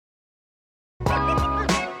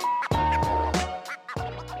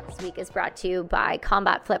This week is brought to you by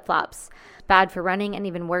Combat Flip-Flops. Bad for running and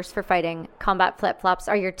even worse for fighting, Combat Flip-Flops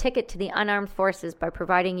are your ticket to the unarmed forces by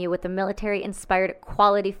providing you with the military-inspired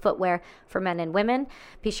quality footwear for men and women.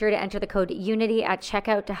 Be sure to enter the code UNITY at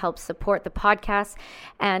checkout to help support the podcast.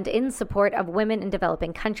 And in support of women in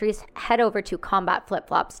developing countries, head over to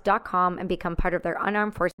combatflipflops.com and become part of their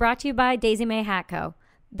unarmed forces. Brought to you by Daisy May Hat Co.,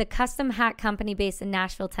 the custom hat company based in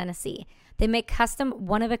Nashville, Tennessee. They make custom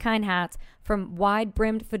one-of-a-kind hats from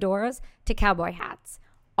wide-brimmed fedoras to cowboy hats.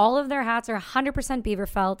 All of their hats are 100% beaver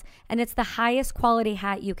felt, and it's the highest quality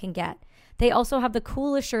hat you can get. They also have the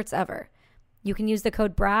coolest shirts ever. You can use the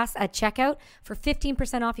code BRASS at checkout for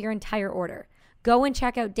 15% off your entire order. Go and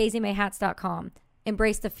check out daisymayhats.com.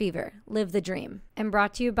 Embrace the fever. Live the dream. And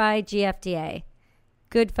brought to you by GFDA.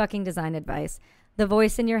 Good fucking design advice. The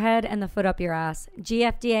voice in your head and the foot up your ass.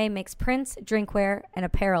 GFDA makes prints, drinkware, and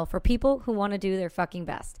apparel for people who want to do their fucking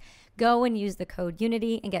best. Go and use the code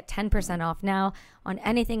UNITY and get 10% off now on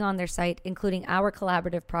anything on their site, including our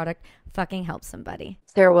collaborative product, Fucking Help Somebody.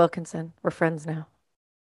 Sarah Wilkinson, we're friends now.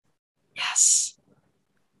 Yes.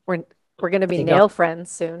 We're going to be nail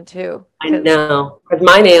friends soon, too. I know. With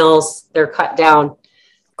my nails, they're cut down.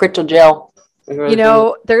 Crystal gel. You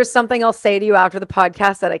know, there's something I'll say to you after the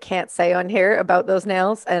podcast that I can't say on here about those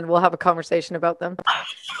nails, and we'll have a conversation about them.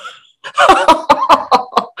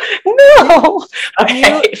 No.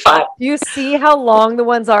 Okay, fine. Do you see how long the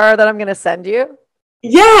ones are that I'm going to send you?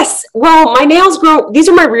 Yes. Well, my nails grow. These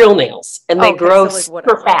are my real nails, and they grow so like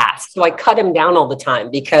super fast. So I cut them down all the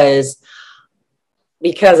time because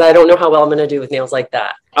I don't know how well I'm going to do with nails like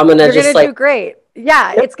that. I'm going to just do great.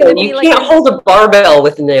 Yeah, it's going to be like... You can't hold a barbell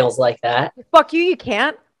with nails like that. Fuck you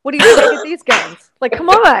can't. What do you think of these guns? Like, come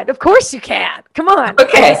on. Of course you can. Come on.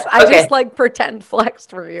 Okay. I just like pretend flexed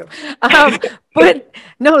for you. But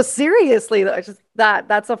no, seriously, though,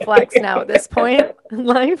 that's a flex now at this point in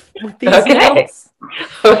life with these nails.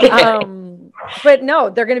 Okay. But no,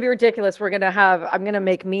 they're going to be ridiculous. I'm going to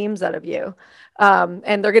make memes out of you.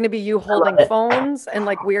 And they're going to be you holding phones and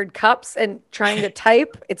like weird cups and trying to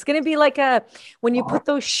type. It's going to be like when you put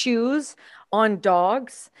those shoes on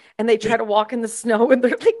dogs and they try to walk in the snow and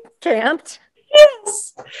they're like, can't.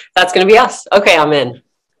 Yes. That's going to be us. Okay. I'm in.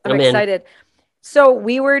 I'm excited. So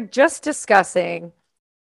we were just discussing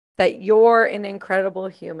that you're an incredible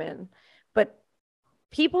human, but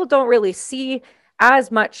people don't really see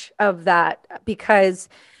as much of that because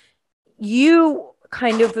you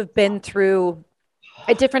kind of have been through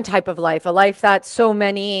a different type of life, a life that so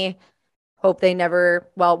many hope they never,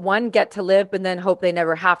 one, get to live, but then hope they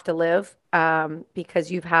never have to live because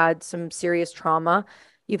you've had some serious trauma.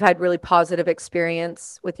 You've had really positive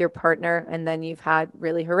experience with your partner, and then you've had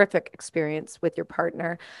really horrific experience with your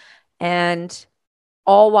partner. And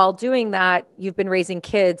all while doing that, you've been raising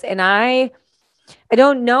kids. And I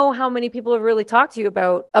don't know how many people have really talked to you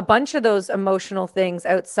about a bunch of those emotional things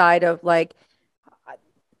outside of like,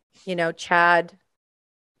 you know, Chad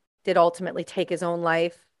did ultimately take his own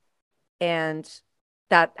life and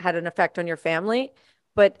that had an effect on your family.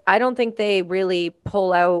 But I don't think they really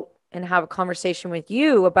pull out and have a conversation with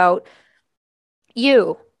you about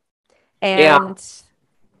you. And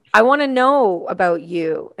I want to know about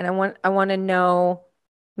you. And I want to know,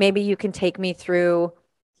 maybe you can take me through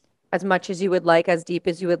as much as you would like, as deep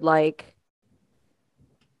as you would like,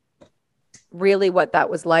 really what that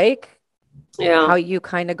was like, how you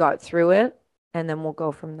kind of got through it, and then we'll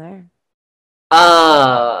go from there.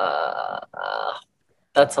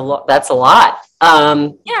 That's a lot.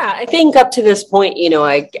 I think up to this point, you know,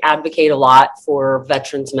 I advocate a lot for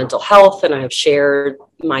veterans' mental health, and I have shared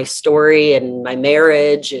my story and my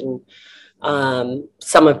marriage and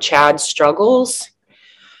some of Chad's struggles,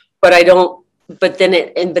 but then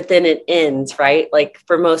it ends, right? Like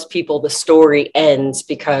for most people, the story ends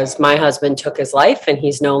because my husband took his life and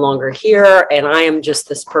he's no longer here. And I am just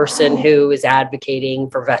this person who is advocating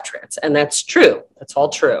for veterans. And that's true. That's all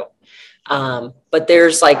true. But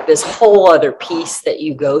there's like this whole other piece that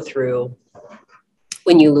you go through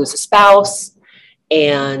when you lose a spouse.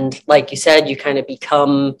 And like you said, you kind of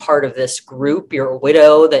become part of this group. You're a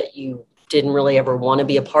widow that you didn't really ever want to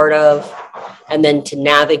be a part of. And then to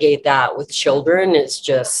navigate that with children is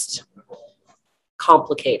just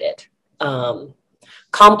complicated.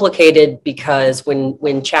 Complicated because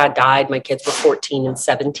when Chad died, my kids were 14 and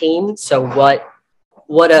 17. So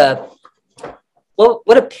what a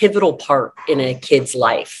pivotal part in a kid's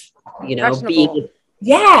life, you know, being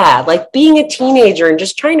a teenager and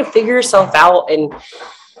just trying to figure yourself out and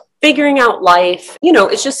figuring out life. You know,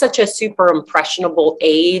 it's just such a super impressionable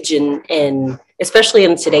age, and especially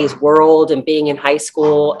in today's world and being in high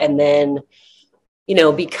school. And then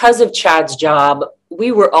because of Chad's job,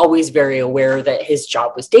 we were always very aware that his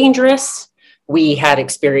job was dangerous. We had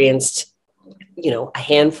experienced, a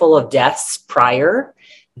handful of deaths prior.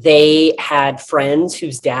 They had friends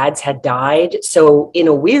whose dads had died. So in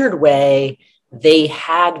a weird way, they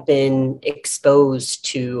had been exposed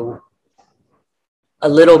to a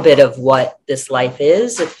little bit of what this life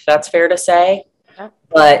is, if that's fair to say.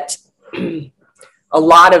 But a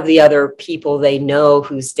lot of the other people they know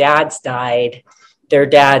whose dads died, their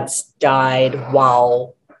dads died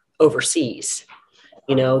while overseas.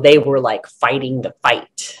 They were like fighting the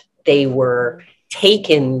fight. They were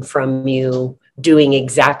taken from you doing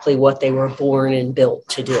exactly what they were born and built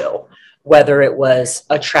to do, whether it was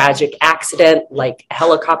a tragic accident like a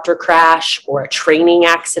helicopter crash or a training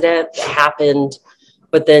accident that happened.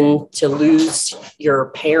 But then to lose your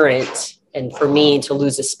parent, and for me to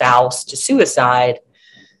lose a spouse to suicide,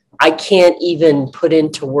 I can't even put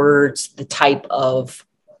into words the type of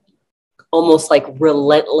almost like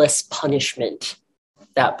relentless punishment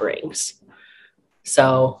that brings.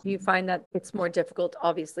 So you find that it's more difficult,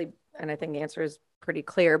 obviously, and I think the answer is pretty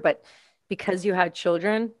clear, but because you had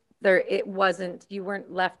children, you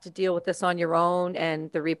weren't left to deal with this on your own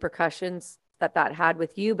and the repercussions that had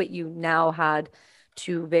with you, but you now had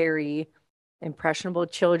two very impressionable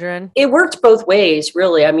children. It worked both ways,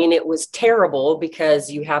 really. I mean, it was terrible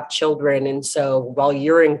because you have children. And so while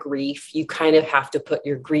you're in grief, you kind of have to put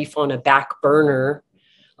your grief on a back burner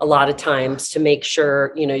a lot of times to make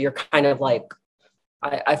sure, you're kind of like,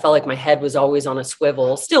 I felt like my head was always on a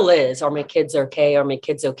swivel, still is. Are my kids okay? Are my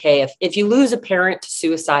kids okay? If you lose a parent to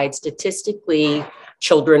suicide, statistically,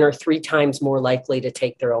 children are 3 times more likely to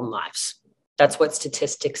take their own lives. That's what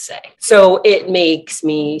statistics say. So it makes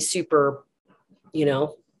me super, I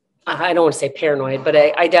don't want to say paranoid, but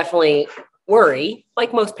I definitely worry,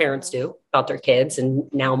 like most parents do, about their kids,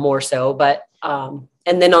 and now more so. But, and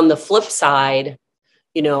then on the flip side,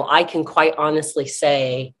 I can quite honestly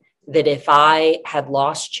say that if I had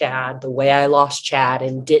lost Chad the way I lost Chad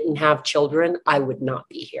and didn't have children, I would not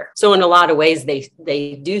be here. So in a lot of ways,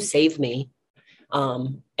 they do save me.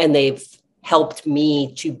 And they've helped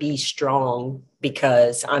me to be strong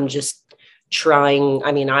because I'm just trying.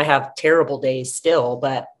 I mean, I have terrible days still,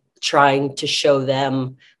 but trying to show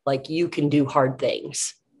them like you can do hard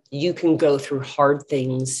things. You can go through hard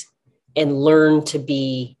things and learn to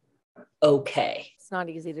be okay. It's not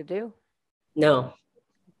easy to do. No.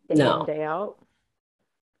 Day in, day out.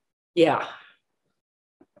 Yeah.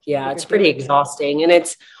 It's pretty exhausting. And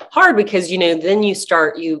it's hard because, then you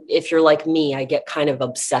start, if you're like me, I get kind of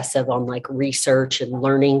obsessive on like research and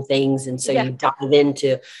learning things. And so you dive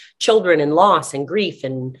into children and loss and grief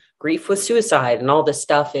with suicide and all this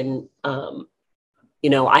stuff. And,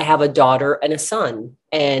 I have a daughter and a son,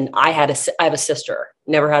 and I have a sister,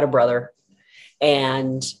 never had a brother.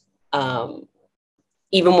 And,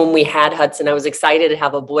 even when we had Hudson, I was excited to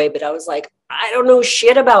have a boy, but I was like, I don't know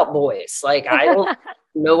shit about boys. Like, I don't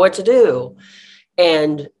know what to do.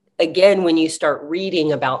 And again, when you start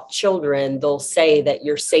reading about children, they'll say that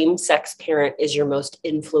your same-sex parent is your most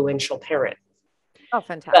influential parent. Oh,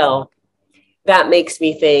 fantastic. Well, that makes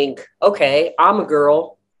me think, okay, I'm a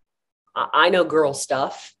girl. I know girl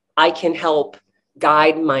stuff. I can help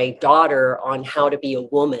guide my daughter on how to be a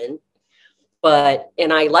woman.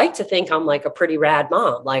 And I like to think I'm like a pretty rad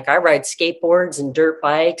mom. Like I ride skateboards and dirt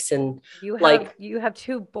bikes, and you have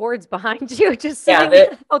 2 boards behind you. Just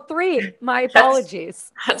sitting. 3. My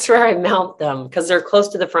apologies. That's where I mount them because they're close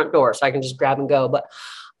to the front door, so I can just grab and go. But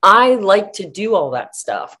I like to do all that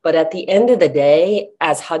stuff. But at the end of the day,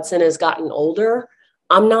 as Hudson has gotten older,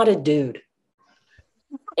 I'm not a dude,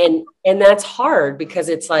 and that's hard because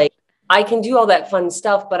it's like, I can do all that fun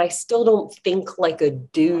stuff, but I still don't think like a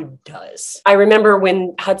dude does. I remember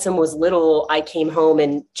when Hudson was little, I came home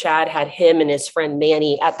and Chad had him and his friend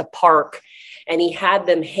Manny at the park, and he had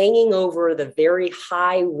them hanging over the very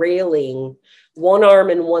high railing, one arm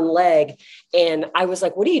and one leg. And I was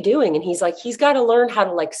like, what are you doing? And he's like, he's got to learn how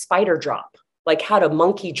to like spider drop, like how to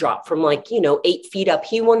monkey drop from 8 feet up.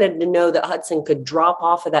 He wanted to know that Hudson could drop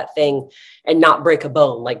off of that thing and not break a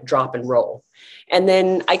bone, like drop and roll. And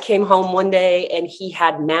then I came home one day and he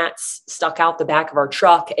had mats stuck out the back of our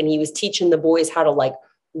truck, and he was teaching the boys how to like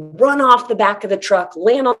run off the back of the truck,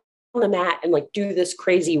 land on the mat, and like do this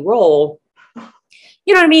crazy roll.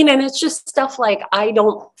 You know what I mean? And it's just stuff like, I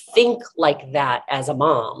don't think like that as a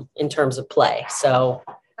mom in terms of play. So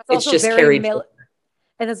it's just carried.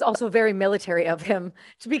 And it's also very military of him,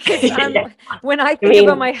 because when I think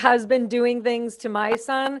about my husband doing things to my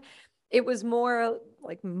son, it was more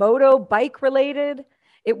like moto bike related.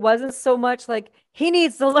 It wasn't so much like he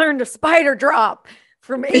needs to learn to spider drop.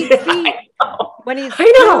 from 8 feet when he's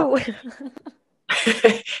I know. 2.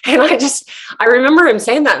 And I remember him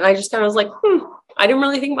saying that, and I just kind of was like, I didn't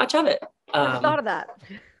really think much of it. I thought of that.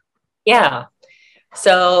 Yeah.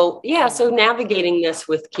 So navigating this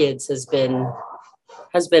with kids has been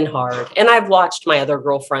hard. And I've watched my other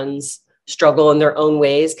girlfriends struggle in their own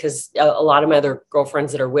ways, because a lot of my other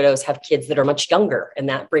girlfriends that are widows have kids that are much younger. And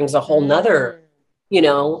that brings a whole nother,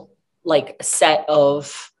 like set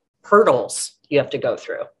of hurdles you have to go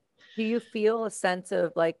through. Do you feel a sense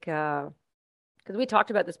of like, because we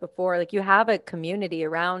talked about this before, like you have a community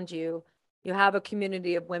around you. You have a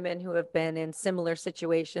community of women who have been in similar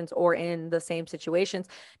situations or in the same situations.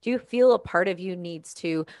 Do you feel a part of you needs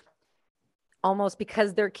to almost,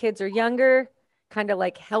 because their kids are younger, kind of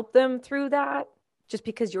like help them through that just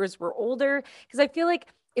because yours were older? Because I feel like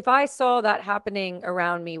if I saw that happening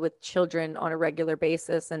around me with children on a regular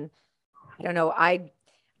basis, and I don't know, I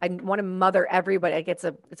want to mother everybody. Like it's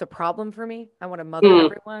a problem for me. I want to mother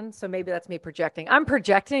everyone. So maybe that's me projecting. I'm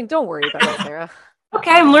projecting. Don't worry about it, Sarah.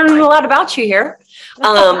 Okay, I'm learning a lot about you here.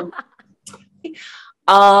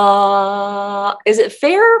 Is it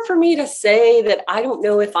fair for me to say that I don't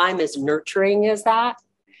know if I'm as nurturing as that?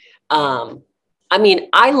 I mean,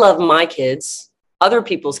 I love my kids. Other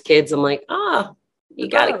people's kids, I'm like, you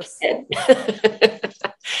got a kid.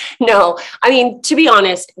 No, I mean, to be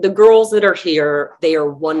honest, the girls that are here, they are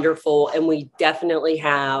wonderful. And we definitely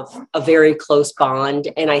have a very close bond.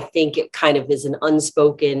 And I think it kind of is an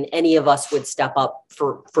unspoken, any of us would step up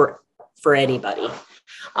for anybody.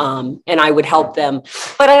 And I would help them.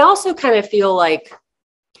 But I also kind of feel like,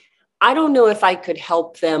 I don't know if I could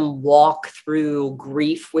help them walk through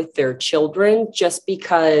grief with their children, just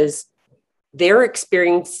because they're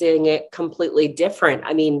experiencing it completely different.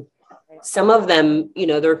 I mean, some of them,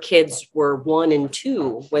 their kids were 1 and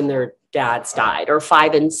 2 when their dads died, or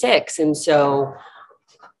 5 and 6. And so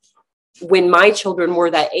when my children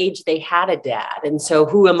were that age, they had a dad. And so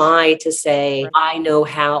who am I to say, I know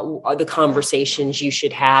how are the conversations you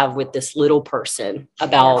should have with this little person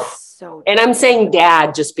about, and I'm saying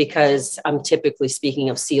dad just because I'm typically speaking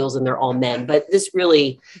of SEALs and they're all men, but this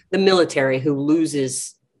really the military who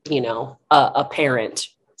loses, a parent.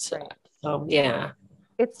 So yeah.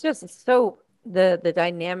 It's just so the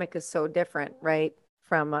dynamic is so different, right?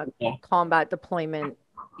 From a combat deployment,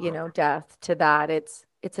 death to that. It's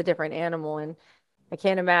a different animal. And I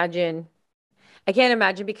can't imagine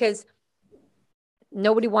because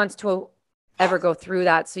nobody wants to ever go through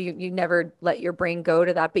that. So you never let your brain go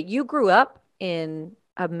to that. But you grew up in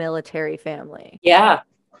a military family. Yeah.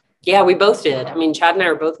 Yeah, we both did. I mean, Chad and I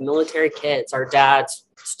are both military kids. Our dads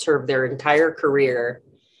served their entire career,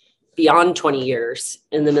 beyond 20 years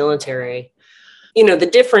in the military. The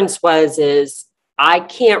difference is I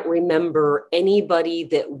can't remember anybody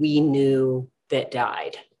that we knew that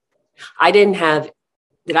died. That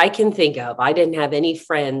I can think of. I didn't have any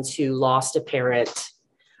friends who lost a parent.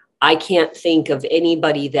 I can't think of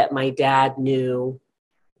anybody that my dad knew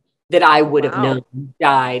that I would have known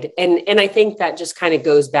died. And I think that just kind of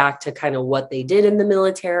goes back to kind of what they did in the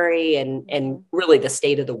military and really the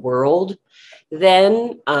state of the world.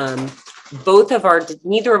 Then neither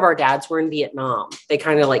of our dads were in Vietnam. They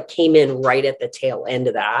kind of like came in right at the tail end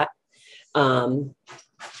of that. And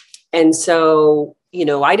so,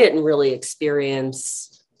 I didn't really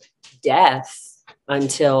experience death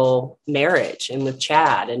until marriage and with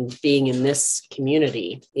Chad and being in this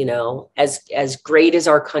community. As great as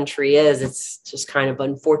our country is, it's just kind of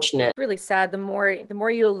unfortunate. It's really sad. The more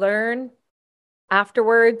you learn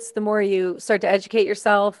afterwards, the more you start to educate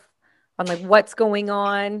yourself on like what's going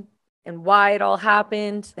on and why it all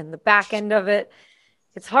happened and the back end of it.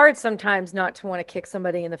 It's hard sometimes not to want to kick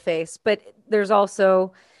somebody in the face, but there's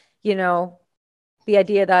also, the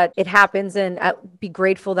idea that it happens, and be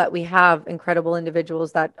grateful that we have incredible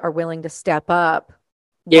individuals that are willing to step up.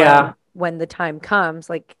 When the time comes,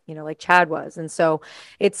 like Chad was. And so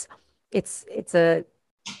it's a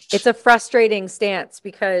frustrating stance,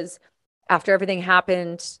 because after everything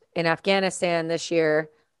happened in Afghanistan this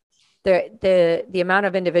year, the amount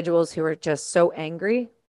of individuals who are just so angry,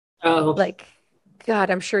 like,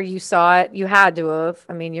 God, I'm sure you saw it. You had to have.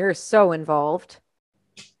 I mean, you're so involved.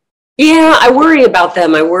 Yeah, I worry about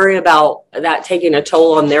them. I worry about that taking a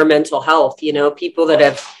toll on their mental health. People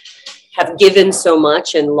that have given so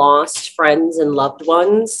much and lost friends and loved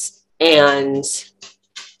ones, and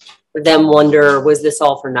them wonder, was this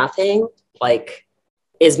all for nothing? Like,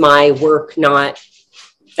 is my work not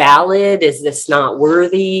valid? Is this not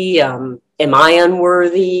worthy? Am I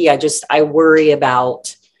unworthy? I worry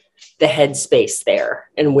about the headspace there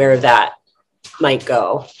and where that might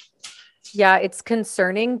go. Yeah, it's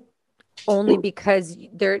concerning. only because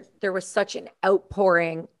there was such an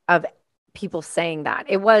outpouring of people saying that.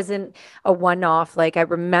 It wasn't a one-off. Like, I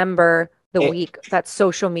remember the week, that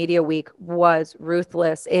social media week was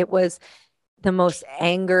ruthless. It was the most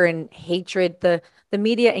anger and hatred. The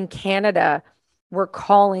media in Canada were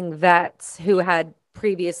calling vets who had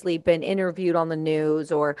previously been interviewed on the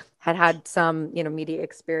news or had some, media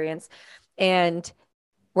experience, and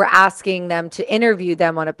were asking them to interview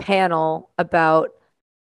them on a panel about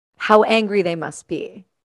how angry they must be.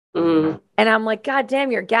 And I'm like, God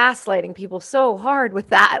damn, you're gaslighting people so hard with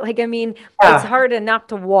that. Like, I mean, it's hard enough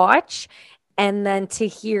to watch, and then to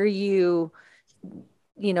hear you,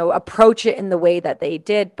 approach it in the way that they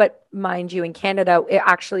did. But mind you, in Canada, it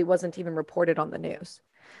actually wasn't even reported on the news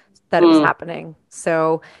that it was happening.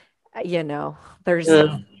 So, there's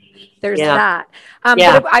that.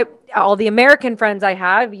 But all the American friends I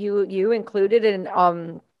have, you included, in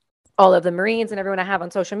all of the Marines and everyone I have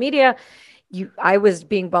on social media, I was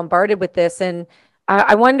being bombarded with this, and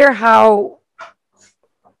I wonder how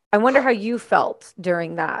you felt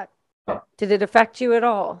during that. Did it affect you at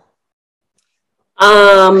all?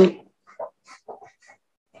 I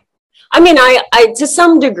mean, I to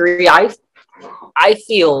some degree, I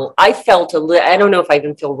felt a little, I don't know if I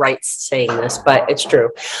even feel right saying this, but it's true.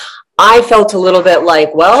 I felt a little bit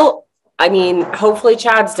like, well, I mean, hopefully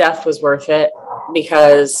Chad's death was worth it,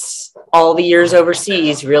 because all the years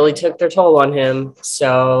overseas really took their toll on him.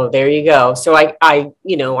 So there you go. So I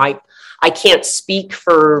can't speak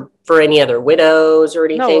for any other widows or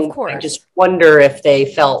anything. No, of course. I just wonder if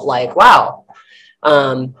they felt like, wow,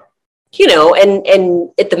 and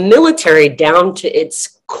at the military, down to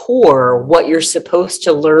its core, what you're supposed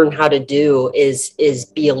to learn how to do is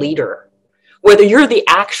be a leader. Whether you're the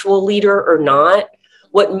actual leader or not,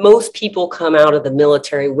 what most people come out of the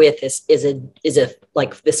military with is a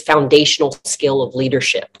like this foundational skill of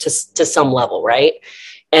leadership to some level, right?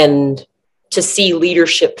 And to see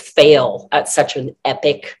leadership fail at such an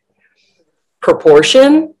epic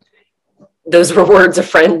proportion, those were words a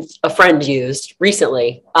friend used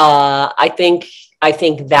recently. I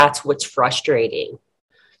think that's what's frustrating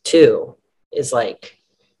too, is like,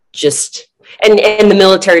 just, and the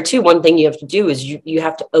military too, one thing you have to do is you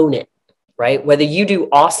have to own it, right? Whether you do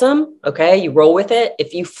awesome, okay, you roll with it.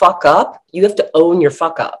 If you fuck up, you have to own your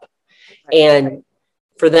fuck up. Right. And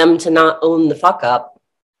for them to not own the fuck up,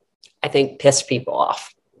 I think pissed people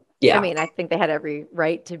off. Yeah. I mean, I think they had every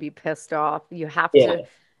right to be pissed off. You have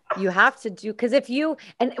to do, because if you,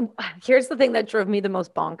 and here's the thing that drove me the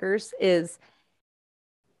most bonkers is,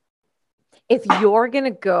 if you're going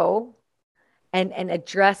to go and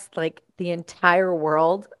address like the entire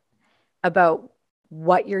world about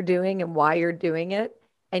what you're doing and why you're doing it,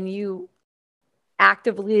 and you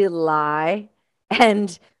actively lie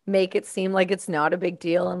and make it seem like it's not a big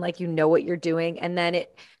deal and like what you're doing, and then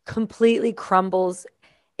it completely crumbles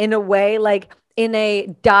in a way, like in a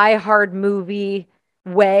Die Hard movie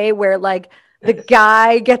way, where like the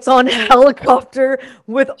guy gets on a helicopter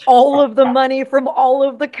with all of the money from all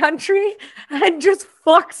of the country and just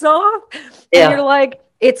fucks off. Yeah. And you're like,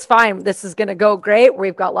 it's fine. This is going to go great.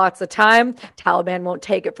 We've got lots of time. Taliban won't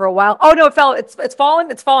take it for a while. Oh no, it fell. It's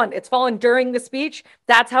fallen. It's fallen. It's fallen during the speech.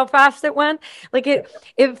 That's how fast it went. Like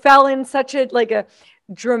it fell in such a, like a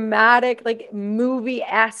dramatic, like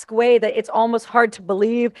movie-esque way that it's almost hard to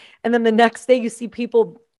believe. And then the next day you see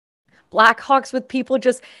people, Blackhawks with people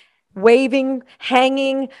just waving,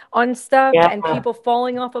 hanging on stuff, and people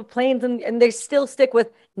falling off of planes, and they still stick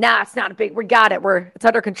with, nah, it's not a big, we got it. It's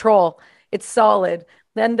under control. It's solid.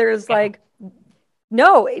 Then there's like,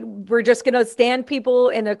 no, we're just going to stand people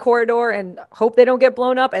in a corridor and hope they don't get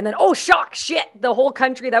blown up. And then, oh, shock, shit, the whole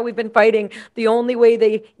country that we've been fighting, the only way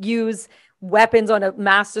they use weapons on a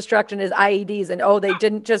mass destruction is IEDs. And, oh, they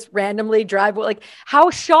didn't just randomly drive. Like, how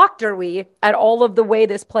shocked are we at all of the way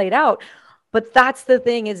this played out? But that's the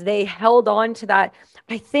thing, is they held on to that.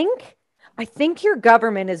 I think your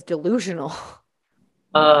government is delusional.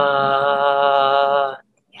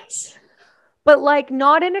 Yes. But like,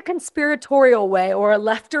 not in a conspiratorial way or a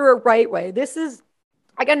left or a right way. This is,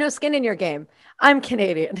 I got no skin in your game. I'm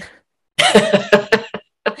Canadian.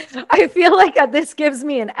 I feel like this gives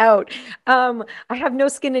me an out. I have no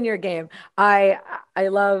skin in your game. I'm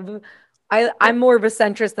more of a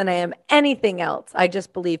centrist than I am anything else. I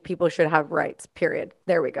just believe people should have rights, period.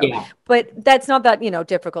 There we go. Yeah. But that's not that,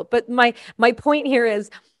 difficult. But my point here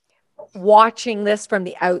is watching this from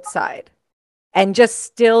the outside and just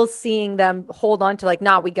still seeing them hold on to like,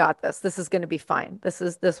 nah, we got this. This is going to be fine. This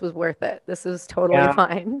was worth it. This is totally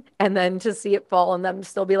fine. And then to see it fall and them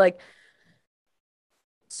still be like,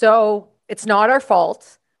 so it's not our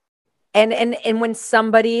fault. And when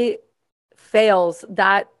somebody fails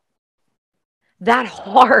that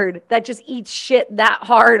hard, that just eats shit that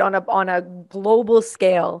hard on a global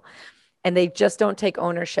scale, and they just don't take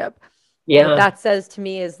ownership. Yeah. What that says to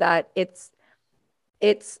me is that it's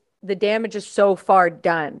the damage is so far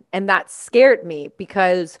done. And that scared me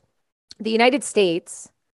because the United States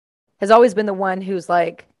has always been the one who's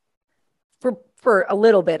like, for a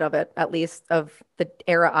little bit of it, at least of the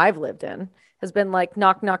era I've lived in, has been like,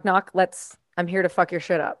 knock, knock, knock. I'm here to fuck your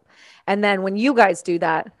shit up. And then when you guys do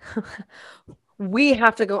that, we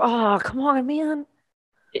have to go, oh, come on, man.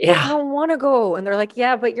 Yeah. I don't want to go. And they're like,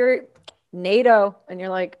 yeah, but you're NATO. And you're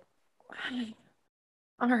like,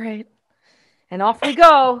 all right. And off we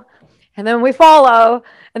go. And then we follow.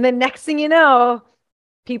 And then next thing you know,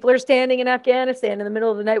 people are standing in Afghanistan in the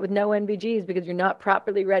middle of the night with no NVGs because you're not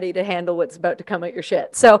properly ready to handle what's about to come at your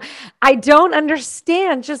shit. So I don't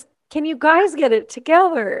understand. Just, can you guys get it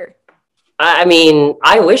together? I mean,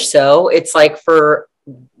 I wish so. It's like for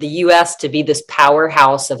the US to be this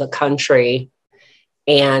powerhouse of a country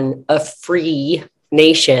and a free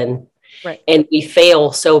nation, right, and we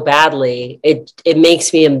fail so badly, it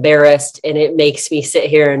makes me embarrassed, and it makes me sit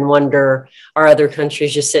here and wonder, are other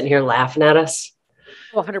countries just sitting here laughing at us?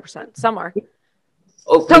 Well, 100%. Some are.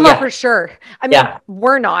 Oh, Some yeah. are for sure. I mean,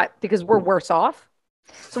 we're not, because we're worse off.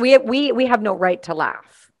 So we have no right to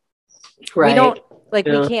laugh. Right. We don't, like,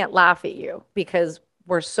 we can't laugh at you because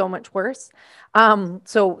we're so much worse.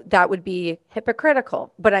 So that would be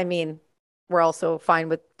hypocritical. But I mean, we're also fine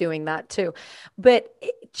with doing that too. But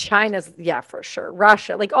China's, yeah, for sure.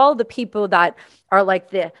 Russia, like all the people that are like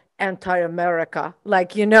the anti-America,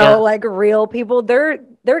 like, like real people,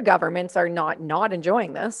 their governments are not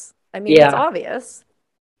enjoying this. I mean, it's obvious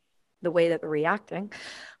the way that they're reacting.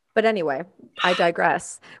 But anyway, I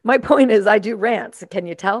digress. My point is, I do rants. Can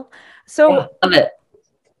you tell? So love it.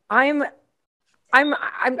 I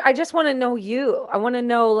just want to know you. I want to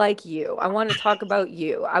know like you. I want to talk about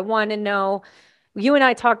you. I want to know, you and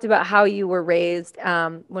I talked about how you were raised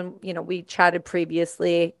when, we chatted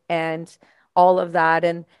previously and all of that.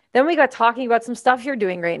 And then we got talking about some stuff you're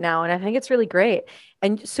doing right now. And I think it's really great.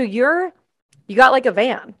 And so you got like a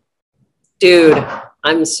van. Dude,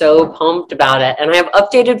 I'm so pumped about it. And I have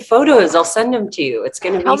updated photos. I'll send them to you. It's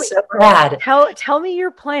going to be so rad. Tell me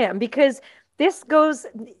your plan, because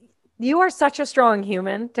you are such a strong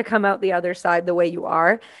human to come out the other side the way you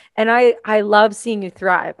are. And I love seeing you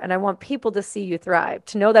thrive. And I want people to see you thrive,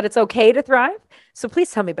 to know that it's okay to thrive. So please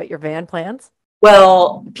tell me about your van plans.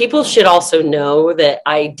 Well, people should also know that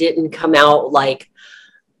I didn't come out like,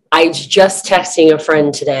 I was just texting a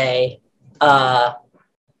friend today,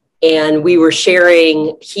 and we were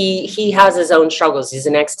sharing, he has his own struggles. He's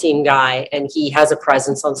an ex-team guy, and he has a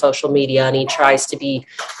presence on social media, and he tries to be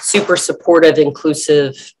super supportive,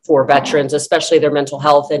 inclusive for veterans, especially their mental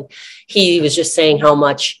health. And he was just saying how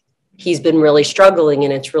much he's been really struggling,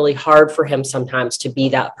 and it's really hard for him sometimes to be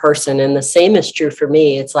that person. And the same is true for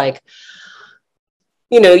me. It's like,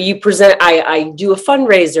 you present, I do a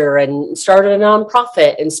fundraiser and started a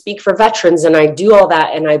nonprofit and speak for veterans, and I do all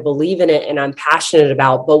that, and I believe in it, and I'm passionate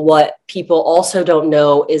about. But what people also don't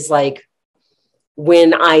know is like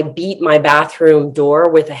when I beat my bathroom door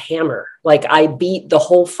with a hammer, like I beat the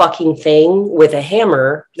whole fucking thing with a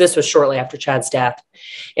hammer. This was shortly after Chad's death,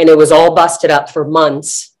 and it was all busted up for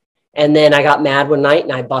months. And then I got mad one night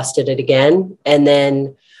and I busted it again. And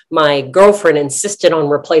then my girlfriend insisted on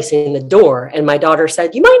replacing the door. And my daughter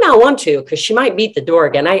said, you might not want to, because she might beat the door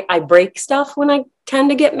again. I break stuff when I tend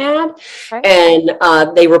to get mad. Okay. And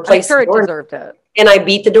they replaced the door. It deserved it. And I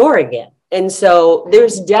beat the door again. And so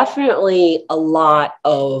there's definitely a lot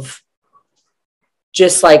of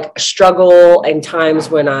just like struggle and times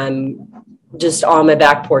when I'm just on my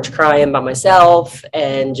back porch crying by myself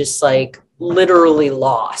and just like literally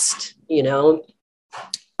lost,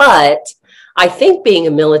 But I think being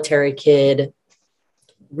a military kid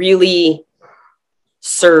really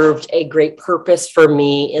served a great purpose for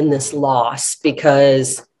me in this loss,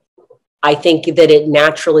 because I think that it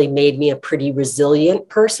naturally made me a pretty resilient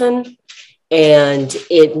person, and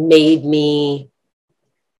it made me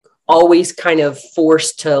always kind of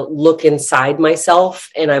forced to look inside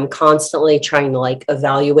myself. And I'm constantly trying to like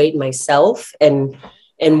evaluate myself and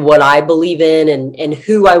what I believe in and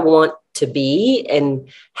who I want to be and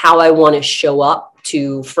how I want to show up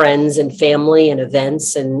to friends and family and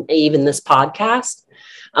events and even this podcast.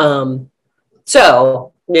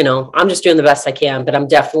 So, I'm just doing the best I can, but I'm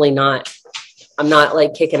not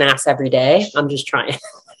like kicking ass every day. I'm just trying.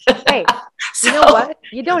 Hey, you know what?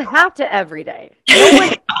 You don't have to every day.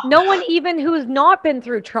 No one even who's not been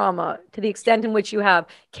through trauma to the extent in which you have,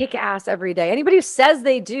 kick ass every day. Anybody who says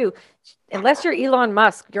they do, unless you're Elon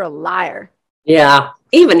Musk, you're a liar. Yeah.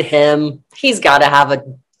 Even him, he's got to have a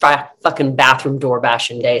fucking bathroom door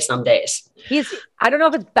bashing day some days. I don't know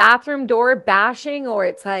if it's bathroom door bashing or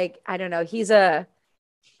it's like, I don't know. He's a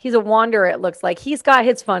wanderer. It looks like he's got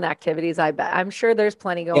his fun activities. I bet. I'm sure there's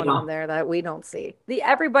plenty going on there that we don't see.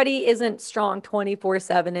 Everybody isn't strong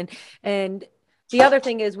 24/7. And the other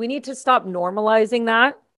thing is we need to stop normalizing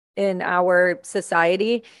that in our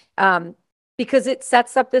society, because it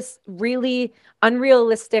sets up this really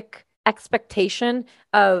unrealistic expectation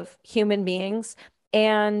of human beings.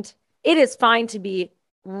 And it is fine to be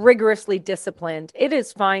rigorously disciplined. It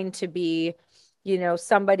is fine to be,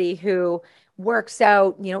 somebody who works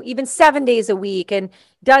out, even 7 days a week and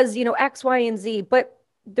does, X, Y, and Z. But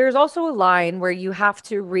there's also a line where you have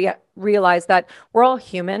to realize that we're all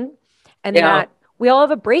human and that we all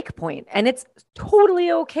have a break point, and it's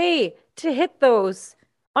totally okay to hit those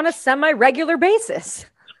on a semi-regular basis.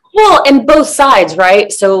 Well, and both sides,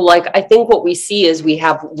 right? So like, I think what we see is we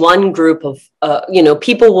have one group of,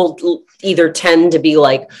 people will either tend to be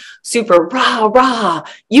like super rah,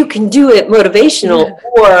 you can do it, motivational,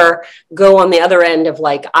 or go on the other end of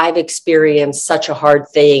like, I've experienced such a hard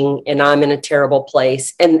thing and I'm in a terrible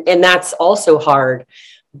place. And that's also hard.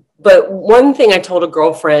 But one thing I told a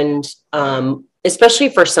girlfriend, especially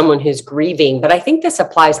for someone who's grieving, but I think this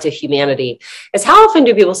applies to humanity, is how often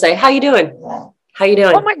do people say, how you doing? How you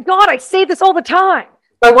doing? Oh my God, I say this all the time.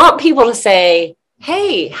 I want people to say,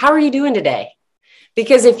 hey, how are you doing today?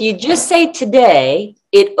 Because if you just say today,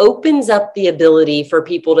 it opens up the ability for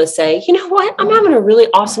people to say, you know what? I'm having a really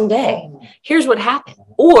awesome day. Here's what happened.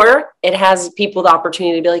 Or it has people the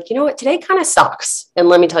opportunity to be like, you know what? Today kind of sucks. And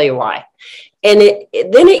let me tell you why. And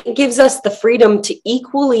then it gives us the freedom to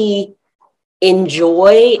equally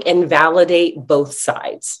enjoy and validate both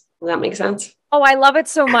sides. Does that make sense? Oh, I love it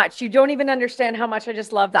so much. You don't even understand how much I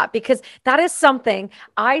just love that, because that is something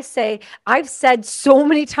I've said so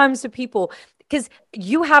many times to people, because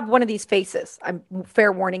you have one of these faces. I'm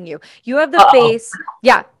fair warning you. You have the face.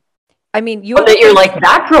 Yeah. I mean, you're like,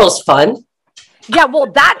 that girl's fun. Yeah,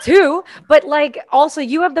 well, that too. But like, also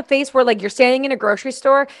you have the face where like you're standing in a grocery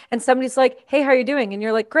store and somebody's like, hey, how are you doing? And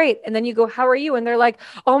you're like, great. And then you go, how are you? And they're like,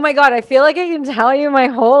 oh my God, I feel like I can tell you my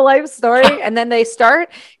whole life story. And then they start,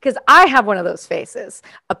 because I have one of those faces.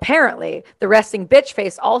 Apparently the resting bitch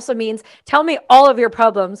face also means tell me all of your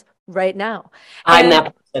problems right now. I'm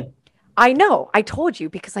that person. I know. I told you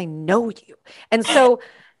because I know you. And so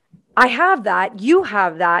I have that. You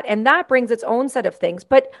have that. And that brings its own set of things.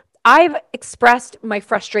 But I've expressed my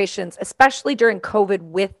frustrations, especially during COVID,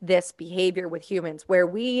 with this behavior with humans, where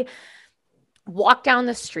we walk down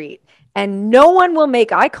the street and no one will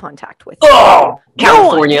make eye contact with you. Oh,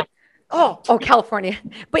 California. Oh, California.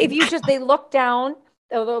 But if they look down,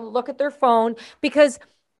 they'll look at their phone, because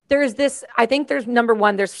there's this, I think there's number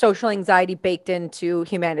one, there's social anxiety baked into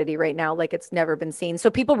humanity right now, like it's never been seen.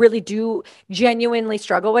 So people really do genuinely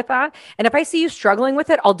struggle with that. And if I see you struggling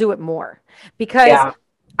with it, I'll do it more, because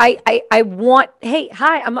I want, hey,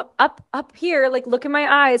 hi, I'm up here, like look in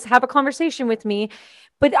my eyes, have a conversation with me.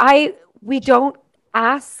 But we don't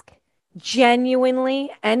ask genuinely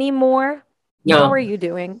anymore. No. How are you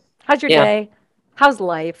doing? How's your day? How's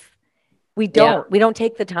life? We don't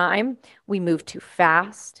take the time. We move too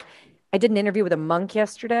fast. I did an interview with a monk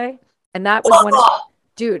yesterday, and that was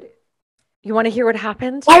dude, you want to hear what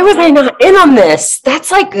happened? Why was I not in on this? That's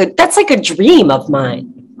like a dream of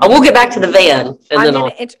mine. I will get back to the van,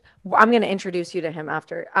 and I'm going to introduce you to him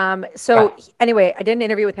after. Anyway, I did an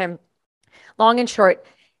interview with him. Long and short,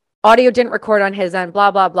 audio didn't record on his end, blah,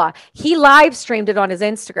 blah, blah. He live streamed it on his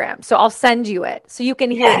Instagram. So I'll send you it so you can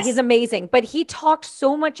hear it. He's amazing. But he talked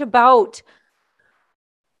so much about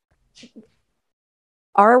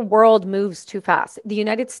our world moves too fast. The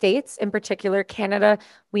United States in particular, Canada,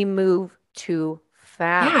 we move too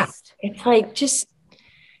fast. Yeah, it's like, just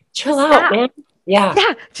chill out, man. Yeah.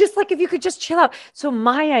 Yeah. Just like if you could just chill out. So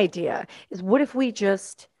my idea is, what if we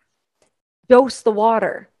just dose the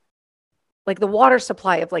water, like the water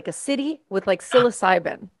supply of like a city, with like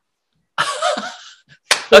psilocybin?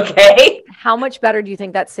 Okay. How much better do you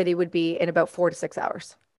think that city would be in about 4 to 6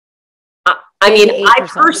 hours? I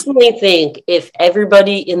personally think if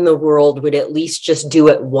everybody in the world would at least just do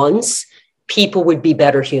it once, people would be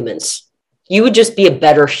better humans. You would just be a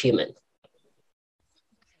better human.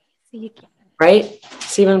 Right?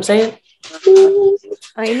 See what I'm saying?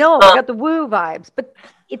 I know. I got the woo vibes, but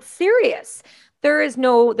it's serious. There is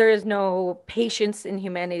no patience in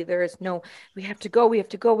humanity. There is no, we have to go. We got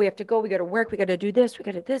to work. We got to do this. We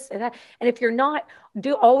got to this and that. And if you're not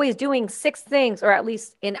always doing 6 things, or at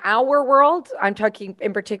least in our world, I'm talking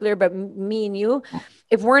in particular about me and you,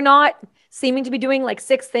 if we're not seeming to be doing like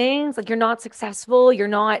 6 things, like you're not successful, you're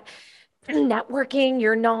not networking,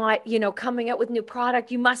 you're not, coming out with new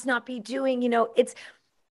product, you must not be doing, it's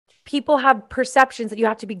people have perceptions that you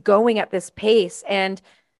have to be going at this pace, and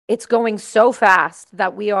it's going so fast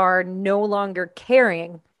that we are no longer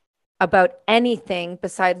caring about anything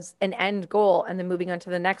besides an end goal and then moving on to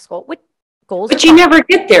the next goal. What goals? But you never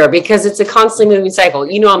get there because it's a constantly moving cycle.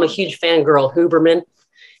 I'm a huge fangirl, Huberman,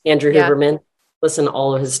 Andrew Huberman. Listen to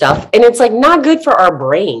all of his stuff. And it's like not good for our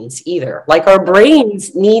brains either. Like our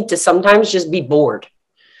brains need to sometimes just be bored.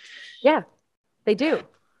 Yeah, they do.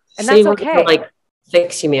 And that's okay. Like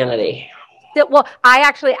fix humanity. Well, I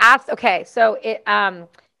actually asked, okay, so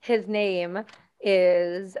his name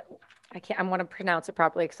is, I want to pronounce it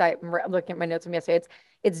properly because I'm looking at my notes from yesterday.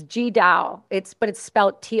 It's G Dao. But it's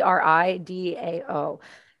spelled TRIDAO.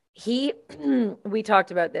 We talked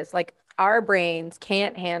about this, like our brains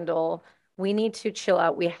can't handle. We need to chill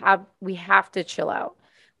out. We have to chill out.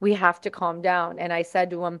 We have to calm down. And I said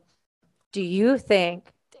to him, do you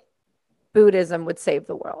think Buddhism would save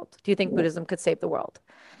the world? Do you think Buddhism could save the world?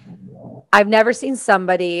 I've never seen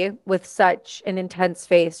somebody with such an intense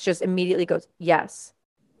face just immediately goes, yes.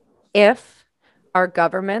 If our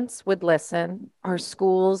governments would listen, our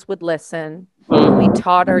schools would listen, and we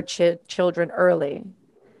taught our children early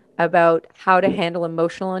about how to handle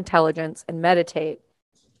emotional intelligence and meditate,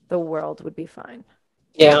 the world would be fine.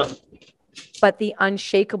 Yeah. But the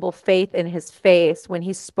unshakable faith in his face when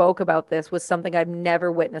he spoke about this was something I've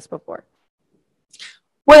never witnessed before.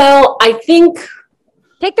 Well, I think...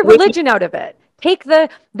 Take the religion out of it. Take the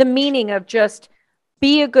meaning of just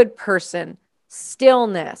be a good person,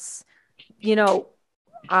 stillness,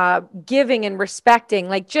 giving and respecting,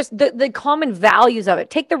 like just the common values of it.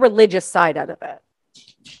 Take the religious side out of it.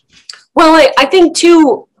 Well, I think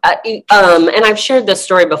too, and I've shared this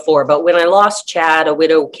story before, but when I lost Chad, a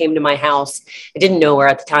widow came to my house. I didn't know her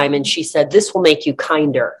at the time. And she said, this will make you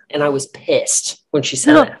kinder. And I was pissed when she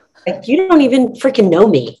said it. Like, you don't even freaking know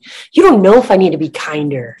me. You don't know if I need to be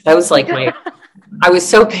kinder. That was like I was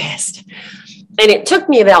so pissed. And it took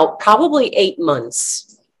me about probably 8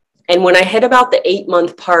 months. And when I hit about the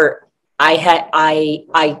 8-month part, I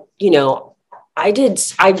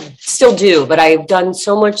still do, but I've done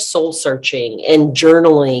so much soul searching and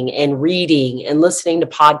journaling and reading and listening to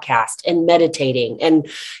podcasts and meditating. And,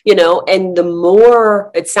 and the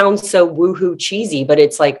more, it sounds so woohoo cheesy, but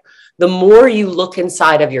it's like, the more you look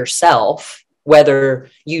inside of yourself, whether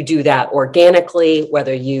you do that organically,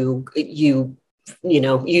 whether you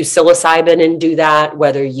psilocybin and do that,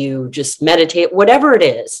 whether you just meditate, whatever it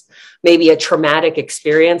is, maybe a traumatic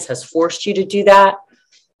experience has forced you to do that.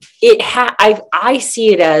 I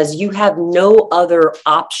see it as you have no other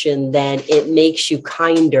option than it makes you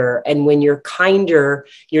kinder. And when you're kinder,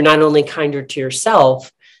 you're not only kinder to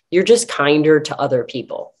yourself, you're just kinder to other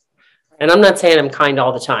people. And I'm not saying I'm kind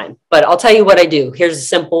all the time, but I'll tell you what I do. Here's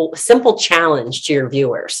a simple challenge to your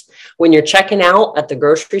viewers. When you're checking out at the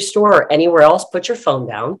grocery store or anywhere else, put your phone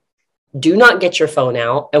down. Do not get your phone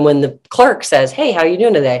out. And when the clerk says, hey, how are you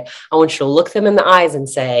doing today? I want you to look them in the eyes and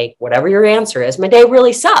say, whatever your answer is, my day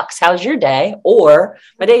really sucks. How's your day? Or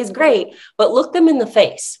my day is great. But look them in the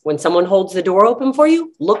face. When someone holds the door open for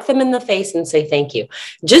you, look them in the face and say, thank you.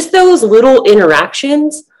 Just those little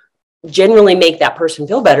interactions generally make that person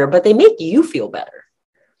feel better, but they make you feel better.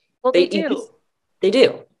 Well, they do. They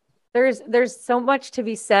do. There's so much to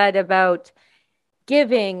be said about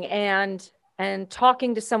giving and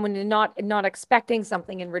talking to someone and not expecting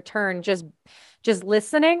something in return, just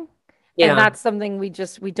listening. Yeah. And that's something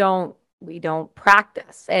we don't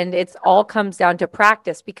practice. And it's all comes down to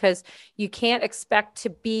practice, because you can't expect to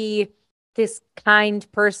be this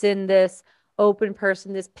kind person, this open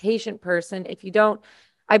person, this patient person if you don't,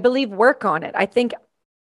 I believe, work on it. I think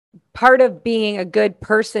part of being a good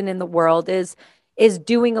person in the world is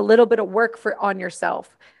doing a little bit of work on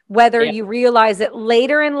yourself. Whether you realize it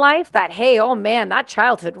later in life that, hey, oh man, that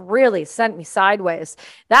childhood really sent me sideways.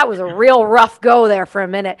 That was a real rough go there for a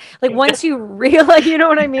minute. Like once you realize, you know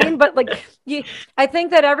what I mean? But I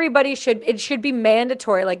think that everybody it should be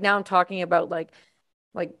mandatory. Like now I'm talking about like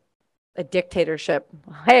a dictatorship.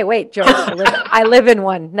 Hey, wait, Joe, I live in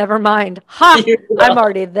one. Never mind. Ha! I'm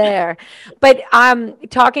already there. But I'm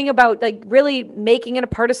talking about like really making it a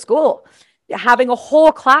part of school, having a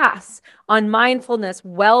whole class on mindfulness,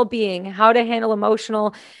 well-being, how to handle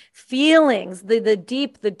emotional feelings, the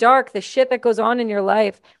deep, the dark, the shit that goes on in your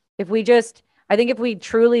life. If we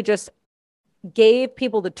truly just gave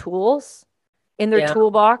people the tools in their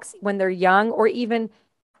toolbox when they're young, or even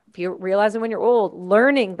if you realize it when you're old,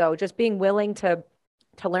 learning though, just being willing to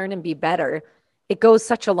learn and be better, it goes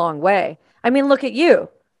such a long way. I mean, look at you.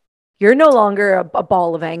 you're no longer a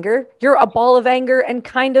ball of anger. You're a ball of anger, and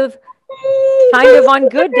kind of on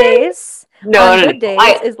good days. Good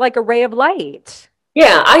days is like a ray of light.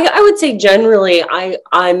 Yeah, I would say generally I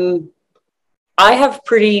have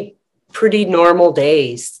pretty normal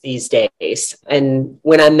days these days. And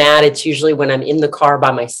when I'm mad, it's usually when I'm in the car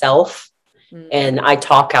by myself and I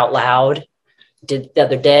talk out loud. Did the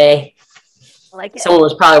other day. Someone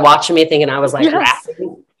was probably watching me thinking I was like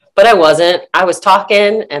laughing, but I wasn't. I was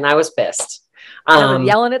talking and I was pissed. I was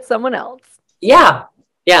yelling at someone else. Yeah.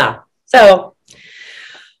 So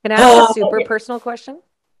can I ask a super personal question?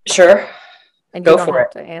 Sure. And you don't have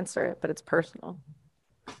to answer it, but it's personal.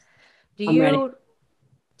 Do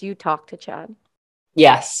you talk to Chad?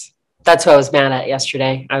 Yes. That's what I was mad at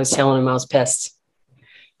yesterday. I was telling him I was pissed.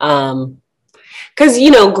 Because,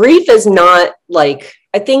 grief is not like,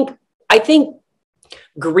 I think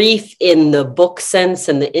grief in the book sense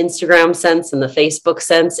and the Instagram sense and the Facebook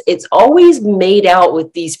sense, it's always made out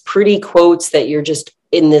with these pretty quotes that you're just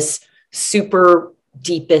in this super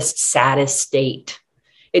deepest, saddest state.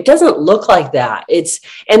 It doesn't look like that.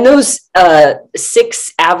 And those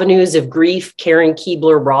 6 avenues of grief, Karen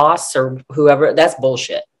Keebler-Ross or whoever, that's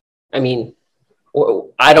bullshit. I mean,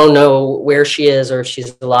 I don't know where she is or if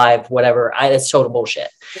she's alive, whatever. It's total bullshit.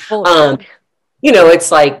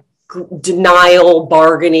 It's like denial,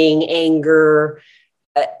 bargaining, anger.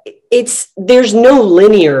 There's no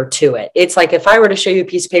linear to it. It's like if I were to show you a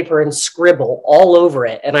piece of paper and scribble all over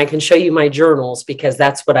it, and I can show you my journals because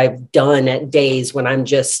that's what I've done at days when I'm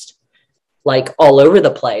just like all over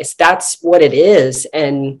the place. That's what it is.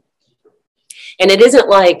 And it isn't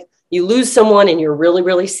like you lose someone and you're really,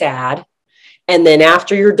 really sad. And then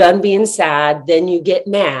after you're done being sad, then you get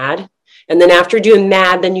mad. And then after doing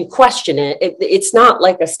mad, then you question it. It's not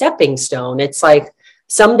like a stepping stone. It's like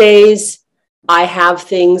some days I have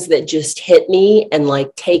things that just hit me and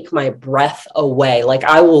like take my breath away. Like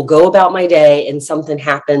I will go about my day and something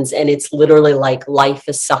happens and it's literally like life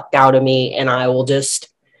is sucked out of me and I will just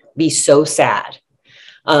be so sad.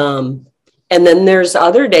 And then there's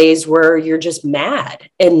other days where you're just mad.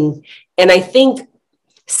 And I think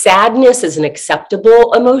sadness is an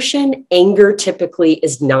acceptable emotion. Anger typically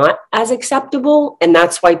is not as acceptable. And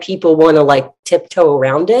that's why people want to like tiptoe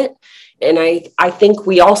around it. And I think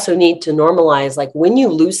we also need to normalize, like when you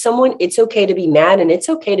lose someone, it's okay to be mad and it's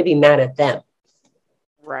okay to be mad at them.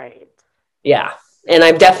 Right. Yeah. And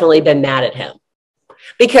I've definitely been mad at him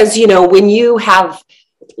because, when you have,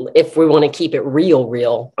 if we want to keep it real,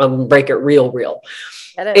 break it real.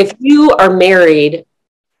 If you are married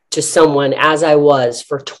to someone as I was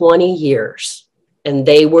for 20 years and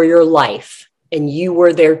they were your life and you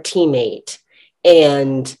were their teammate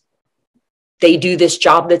and they do this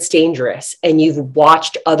job that's dangerous and you've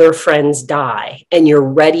watched other friends die and you're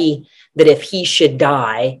ready that if he should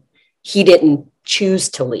die, he didn't choose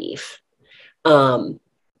to leave. But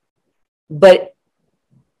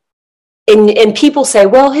people say,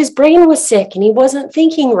 well, his brain was sick and he wasn't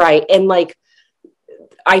thinking right. And like,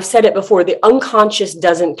 I've said it before, the unconscious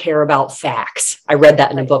doesn't care about facts. I read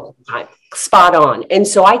that in a book one time. Spot on. And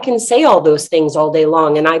so I can say all those things all day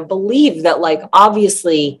long. And I believe that like,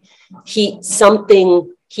 obviously he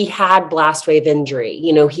had blast wave injury,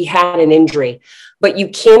 he had an injury, but you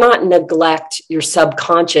cannot neglect your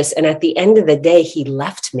subconscious. And at the end of the day, he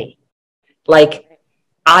left me. Like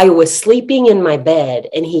I was sleeping in my bed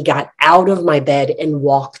and he got out of my bed and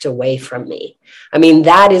walked away from me. I mean,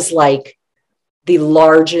 that is like the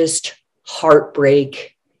largest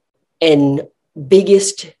heartbreak and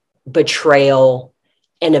biggest betrayal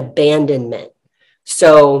and abandonment.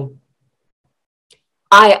 So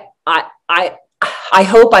I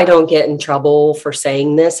hope I don't get in trouble for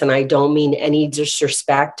saying this, and I don't mean any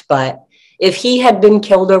disrespect, but if he had been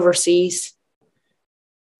killed overseas,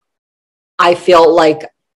 I felt like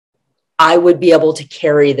I would be able to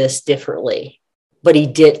carry this differently, but he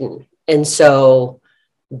didn't. And so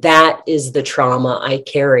that is the trauma I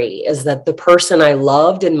carry, is that the person I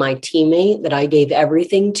loved and my teammate that I gave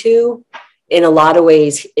everything to, in a lot of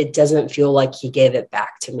ways, it doesn't feel like he gave it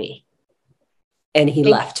back to me. And he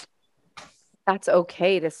left. That's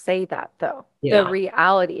okay to say that, though. Yeah. The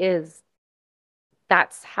reality is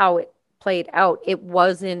that's how it played out. It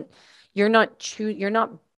wasn't, you're not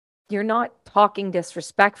talking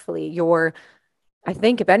disrespectfully. I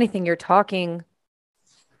think if anything, you're talking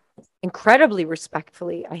incredibly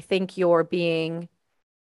respectfully. I think you're being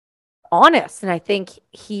honest. And I think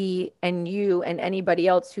he and you and anybody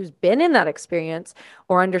else who's been in that experience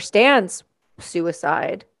or understands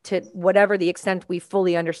suicide to whatever the extent we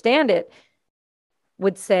fully understand it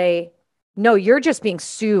would say, no, you're just being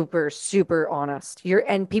super, super honest.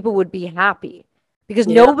 And people would be happy because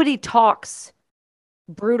nobody talks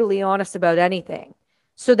brutally honest about anything.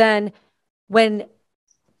 So then when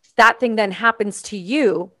that thing then happens to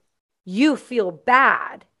you, you feel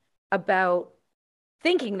bad about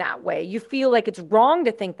thinking that way. You feel like it's wrong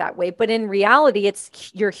to think that way, but in reality,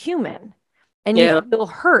 you're human and you feel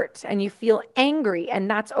hurt and you feel angry, and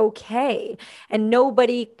that's okay. And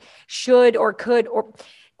nobody should or could or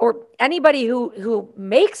anybody who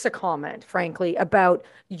makes a comment, frankly, about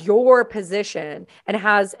your position and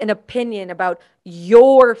has an opinion about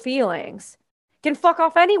your feelings can fuck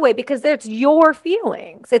off anyway, because it's your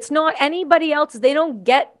feelings. It's not anybody else. They don't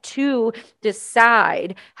get to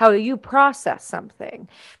decide how you process something.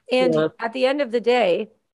 And at the end of the day,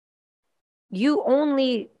 you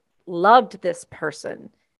only loved this person.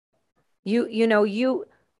 You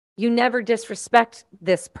never disrespect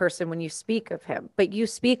this person when you speak of him, but you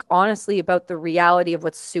speak honestly about the reality of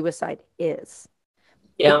what suicide is.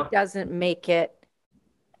 It doesn't make it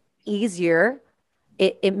easier.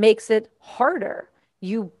 It makes it harder.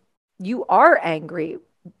 You are angry.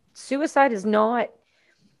 Suicide is not,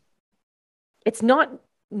 it's not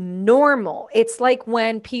normal. It's like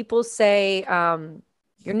when people say,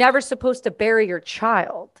 you're never supposed to bury your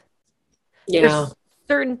child. There's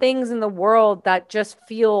certain things in the world that just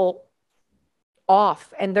feel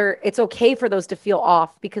off, and it's okay for those to feel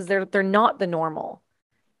off because they're not the normal.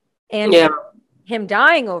 And him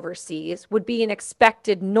dying overseas would be an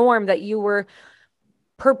expected norm that you were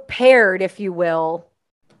prepared, if you will,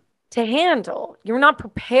 to handle. You're not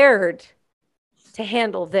prepared to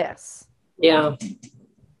handle this.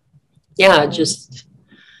 Just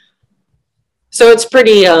so it's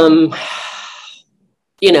pretty I've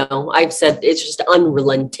said it's just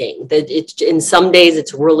unrelenting. That it's, in some days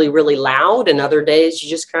it's really, really loud, and other days you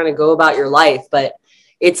just kind of go about your life. But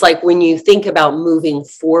it's like when you think about moving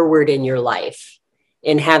forward in your life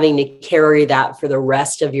and having to carry that for the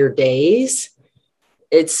rest of your days,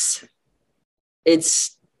 it's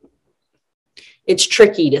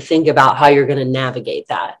tricky to think about how you're going to navigate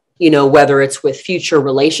that, whether it's with future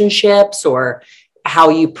relationships or how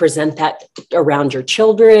you present that around your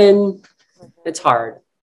children. It's hard.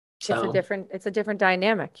 So. It's a different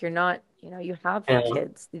dynamic. You're not, you have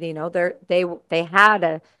kids, they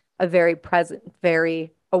had a very present,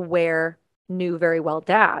 very aware, knew very well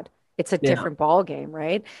dad. It's a different ball game,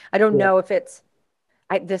 right? I don't know if it's,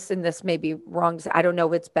 this may be wrong. I don't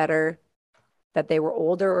know if it's better that they were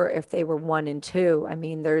older or if they were 1 and 2. I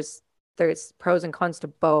mean, there's pros and cons to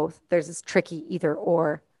both. There's this tricky either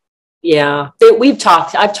or. I've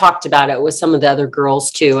talked about it with some of the other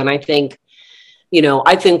girls too. And I think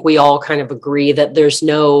we all kind of agree that there's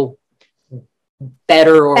no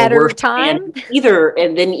better or worse time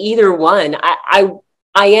either one.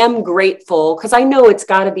 I am grateful because I know it's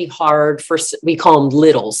got to be hard for, we call them the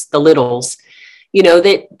littles,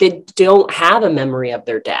 that they don't have a memory of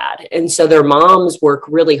their dad. And so their moms work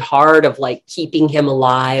really hard of like keeping him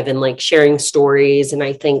alive and like sharing stories. And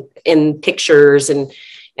I think in pictures and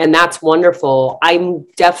that's wonderful. I'm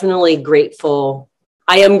definitely grateful.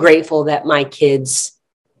 I am grateful that my kids,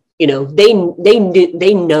 they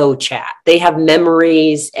know Chad. They have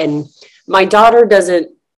memories, and my daughter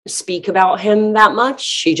doesn't speak about him that much.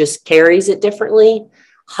 She just carries it differently.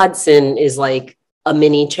 Hudson is like a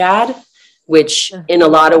mini Chad, which in a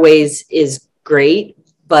lot of ways is great.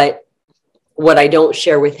 But what I don't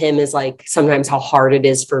share with him is like sometimes how hard it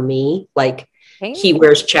is for me. Like he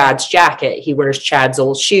wears Chad's jacket. He wears Chad's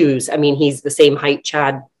old shoes. I mean, he's the same height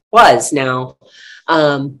Chad was now.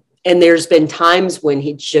 And there's been times when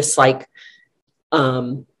he's just like,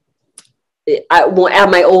 at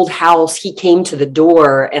my old house, he came to the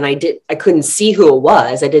door and I couldn't see who it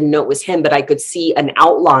was. I didn't know it was him, but I could see an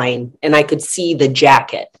outline and I could see the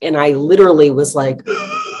jacket. And I literally was like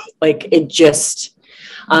it just,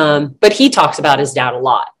 but he talks about his dad a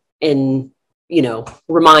lot and,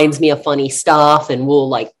 reminds me of funny stuff and will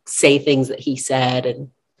like say things that he said. And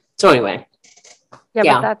so anyway.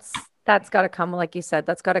 But that's got to come, like you said,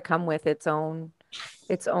 that's got to come with its own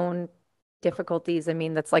difficulties. I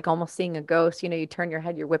mean, that's like almost seeing a ghost. You turn your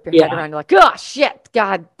head, you whip your head around, you're like, oh shit,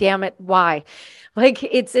 god damn it, why? Like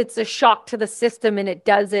it's a shock to the system, and it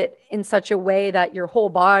does it in such a way that your whole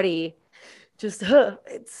body just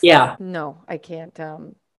no, I can't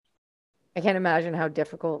imagine how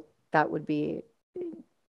difficult that would be.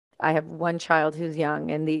 I have one child who's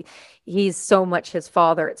young, and he's so much his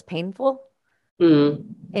father, it's painful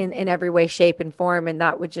in every way, shape, and form. And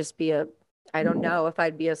that would just be I don't know if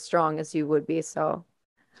I'd be as strong as you would be. So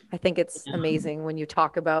I think it's amazing when you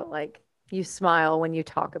talk about, like, you smile when you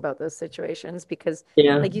talk about those situations, because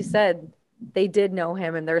like you said, they did know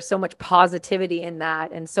him, and there's so much positivity in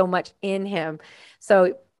that and so much in him.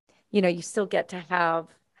 So, you still get to have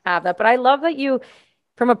that. But I love that you,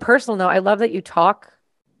 from a personal note, I love that you talk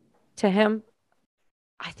to him.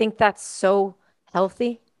 I think that's so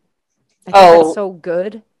healthy. I think that's so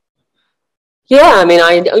good. Yeah, I mean,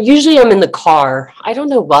 I'm in the car. I don't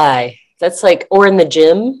know why. That's like, or in the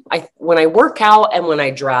gym. When I work out and when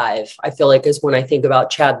I drive, I feel like is when I think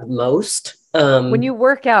about Chad the most. When you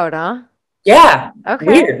work out, huh? Yeah. Okay.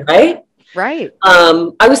 Weird, right? Right.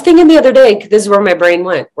 I was thinking the other day, this is where my brain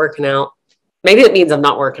went, working out. Maybe it means I'm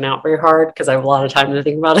not working out very hard because I have a lot of time to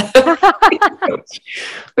think about it,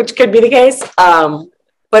 which could be the case.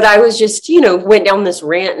 But I was just, went down this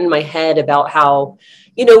rant in my head about how,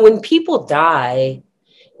 when people die,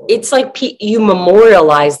 it's like you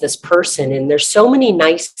memorialize this person, and there's so many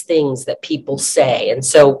nice things that people say. And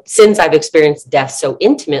so since I've experienced death so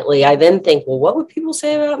intimately, I then think, well, what would people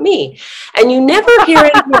say about me? And you never hear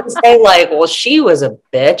anyone say like, well, she was a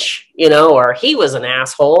bitch, or he was an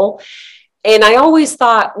asshole. And I always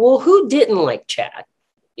thought, well, who didn't like Chad?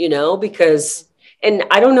 Because, and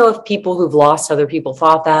I don't know if people who've lost other people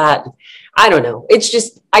thought that. I don't know. It's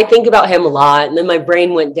just, I think about him a lot. And then my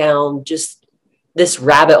brain went down just this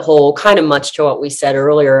rabbit hole, kind of much to what we said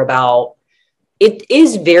earlier about it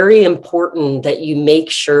is very important that you make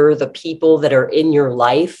sure the people that are in your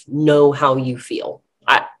life know how you feel.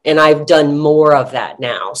 And I've done more of that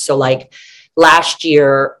now. So like last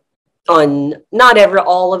year, on not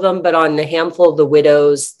all of them, but on a handful of the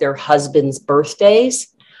widows, their husbands' birthdays,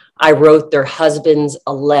 I wrote their husbands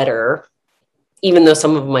a letter, even though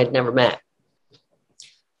some of them I'd never met,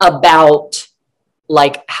 about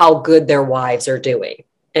like how good their wives are doing.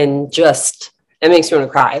 And just, it makes me want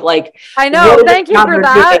to cry. Like, I know. Thank you for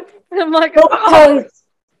that. I'm like, oh.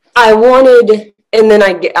 I wanted, and then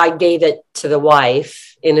I gave it to the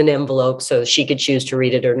wife in an envelope so she could choose to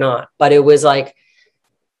read it or not. But it was like,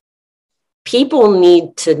 people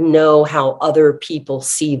need to know how other people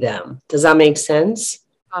see them. Does that make sense?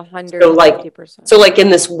 150%. So like in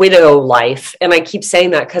this widow life, and I keep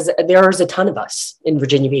saying that because there's a ton of us in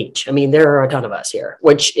Virginia Beach. I mean, there are a ton of us here,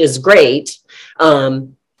 which is great.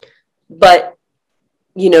 But,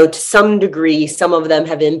 to some degree, some of them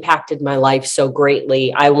have impacted my life so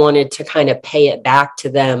greatly. I wanted to kind of pay it back to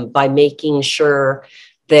them by making sure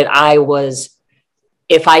that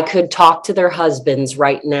if I could talk to their husbands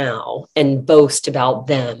right now and boast about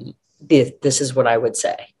them, this is what I would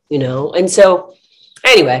say, And so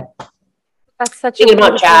anyway, that's such thinking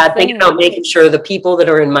about Chad, thinking about making sure the people that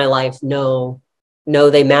are in my life know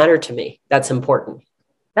they matter to me. That's important.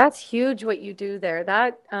 That's huge what you do there.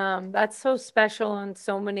 That's so special on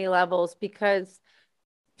so many levels, because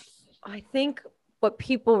I think what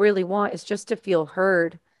people really want is just to feel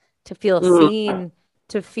heard, to feel seen,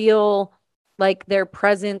 to feel like their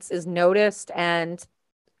presence is noticed and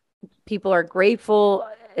people are grateful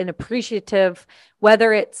and appreciative,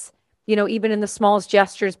 whether it's, even in the smallest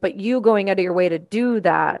gestures, but you going out of your way to do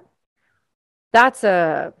that, that's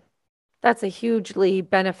a hugely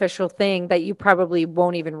beneficial thing that you probably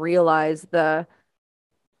won't even realize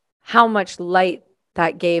how much light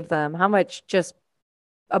that gave them, how much just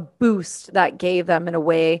a boost that gave them in a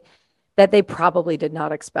way that they probably did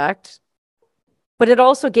not expect. But it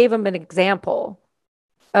also gave them an example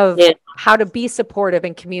of how to be supportive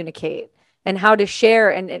and communicate and how to share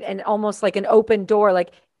and almost like an open door,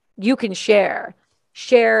 like you can share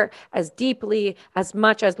as deeply, as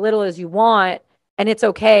much, as little as you want. And it's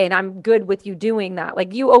okay. And I'm good with you doing that.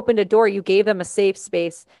 Like you opened a door, you gave them a safe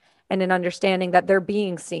space and an understanding that they're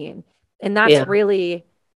being seen. And that's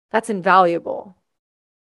invaluable.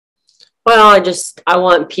 Well, I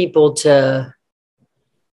want people to,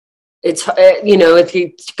 it's,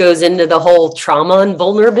 it goes into the whole trauma and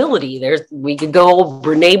vulnerability. We could go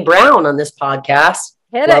Brene Brown on this podcast.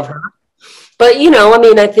 Love her. But,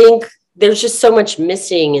 I think there's just so much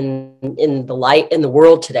missing in the light in the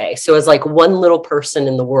world today. So as like one little person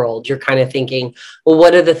in the world, you're kind of thinking, well,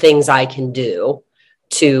 what are the things I can do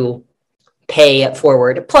to pay it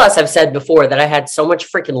forward? Plus, I've said before that I had so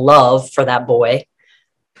much freaking love for that boy,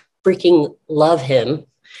 freaking love him,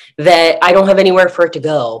 that I don't have anywhere for it to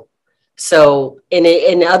go. So,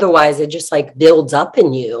 and otherwise it just like builds up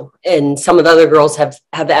in you. And some of the other girls have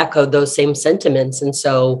echoed those same sentiments. And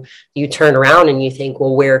so you turn around and you think,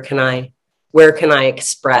 well, where can I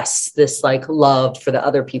express this like love for the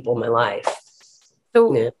other people in my life?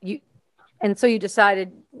 So you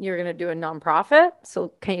decided you're going to do a nonprofit. So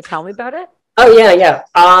can you tell me about it? Oh yeah.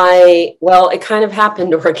 It kind of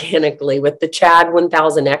happened organically with the Chad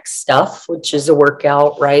 1000X stuff, which is a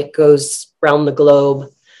workout, right? Goes around the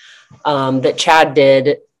globe. That Chad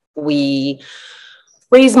did. we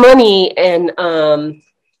raise money, and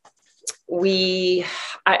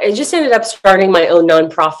I just ended up starting my own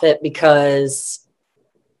nonprofit because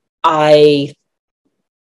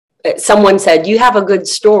someone said, you have a good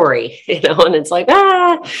story, and it's like,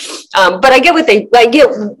 but I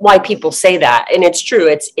get why people say that. And it's true.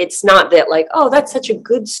 It's not that like, oh, that's such a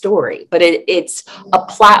good story, but it's a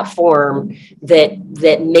platform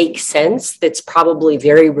that makes sense. That's probably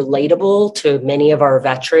very relatable to many of our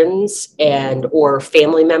veterans or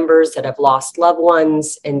family members that have lost loved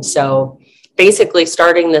ones. And so basically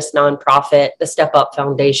starting this nonprofit, the Step Up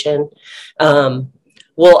Foundation,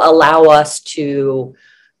 will allow us to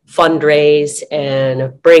fundraise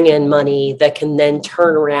and bring in money that can then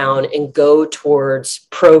turn around and go towards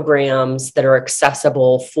programs that are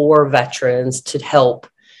accessible for veterans to help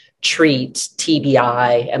treat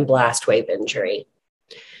TBI and blast wave injury.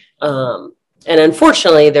 And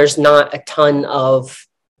unfortunately, there's not a ton of,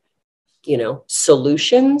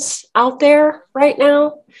 solutions out there right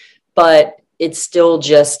now, but it's still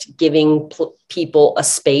just giving people a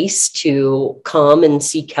space to come and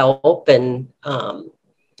seek help and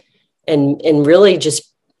really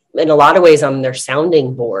just in a lot of ways, I'm their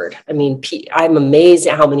sounding board. I mean, I'm amazed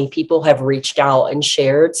at how many people have reached out and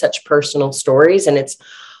shared such personal stories, and it's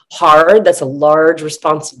hard. That's a large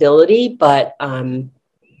responsibility, but I'm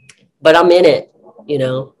in it,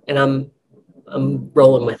 and I'm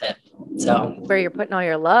rolling with it. So where you're putting all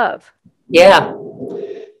your love. Yeah,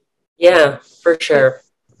 for sure.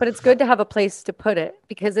 But it's good to have a place to put it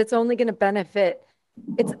because it's only going to benefit.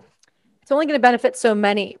 It's only going to benefit so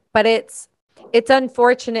many, but it's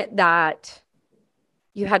unfortunate that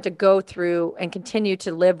you had to go through and continue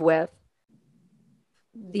to live with,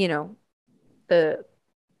 the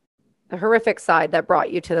horrific side that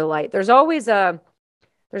brought you to the light. There's always a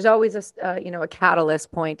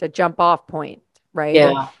catalyst point, a jump off point, right?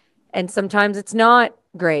 Yeah. And sometimes it's not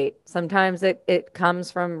great. Sometimes it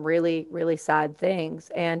comes from really, really sad things.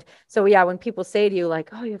 And so, yeah, when people say to you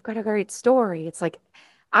like, oh, you've got a great story, it's like,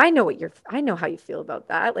 I know how you feel about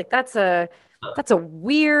that. Like that's a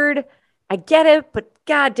weird, I get it, but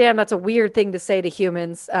goddamn, that's a weird thing to say to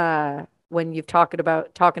humans when you've talking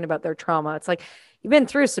about their trauma. It's like, you've been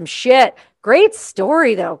through some shit. Great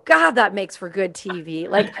story though. God, that makes for good TV.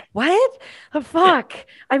 Like, what the fuck?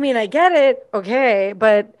 I mean, I get it. Okay.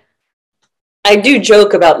 But I do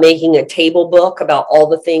joke about making a table book about all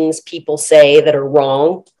the things people say that are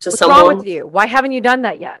wrong to someone. What's wrong with you? Why haven't you done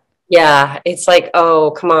that yet? Yeah, it's like,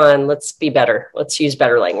 oh, come on, let's be better. Let's use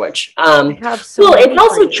better language. It's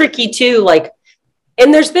also tricky too. Like,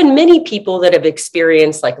 and there's been many people that have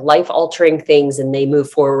experienced like life-altering things, and they move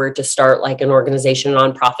forward to start like an organization, a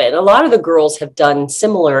nonprofit. And a lot of the girls have done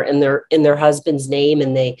similar in their husband's name,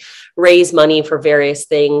 and they raise money for various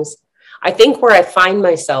things. I think where I find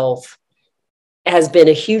myself has been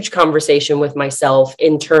a huge conversation with myself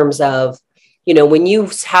in terms of, when you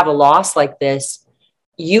have a loss like this,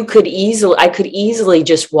 I could easily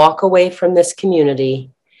just walk away from this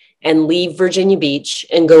community and leave Virginia Beach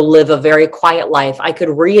and go live a very quiet life. I could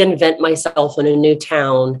reinvent myself in a new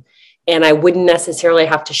town, and I wouldn't necessarily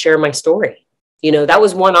have to share my story. That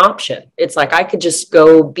was one option. It's like, I could just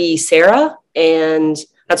go be Sarah. And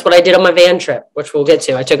that's what I did on my van trip, which we'll get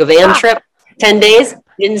to. I took a van trip, 10 days,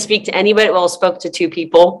 didn't speak to anybody. Well, spoke to 2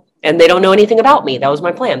 people, and they don't know anything about me. That was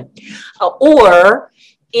my plan. Or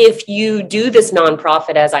if you do this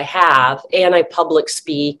nonprofit as I have, and I public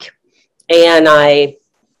speak, and I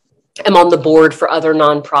am on the board for other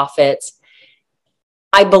nonprofits,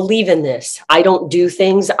 I believe in this. I don't do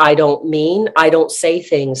things I don't mean. I don't say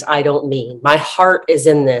things I don't mean. My heart is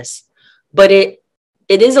in this. But it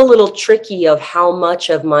is a little tricky of how much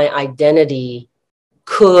of my identity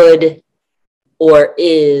could or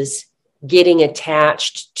is getting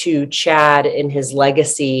attached to Chad and his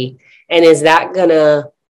legacy. And is that going to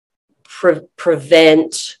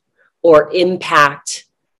prevent or impact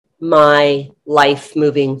my life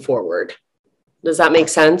moving forward? Does that make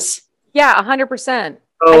sense? Yeah, 100%.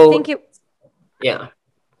 Oh,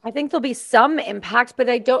 I think there'll be some impact, but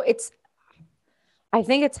I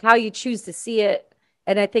think it's how you choose to see it.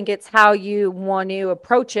 And I think it's how you want to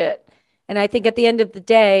approach it. And I think at the end of the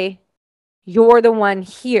day, you're the one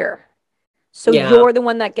here. So you're the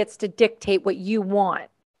one that gets to dictate what you want.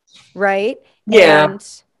 Right? Yeah.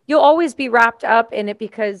 And you'll always be wrapped up in it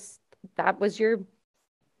because that was your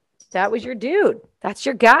dude. That's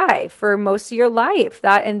your guy for most of your life.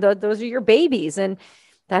 Those are your babies, and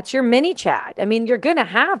that's your mini Chad. I mean, you're going to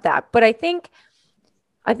have that, but I think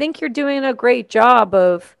you're doing a great job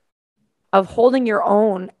of holding your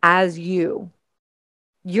own as you.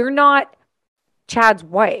 You're not Chad's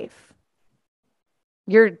wife.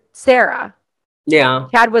 You're Sarah. Yeah.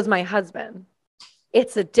 Chad was my husband.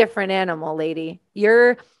 It's a different animal, lady.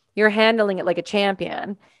 You're handling it like a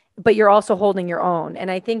champion, but you're also holding your own.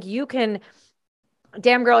 And I think you can,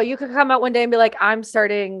 damn girl, you could come out one day and be like, I'm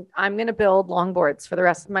going to build longboards for the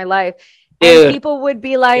rest of my life. Dude. And people would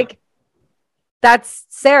be like, that's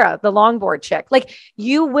Sarah, the longboard chick. Like,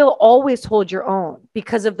 you will always hold your own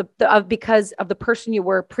because of the person you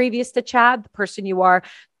were previous to Chad, the person you are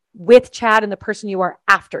with Chad, and the person you are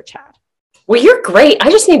after Chad. Well, you're great. I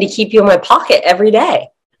just need to keep you in my pocket every day.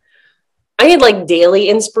 I need like daily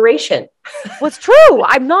inspiration. Well, it's true.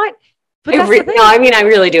 I'm not. But I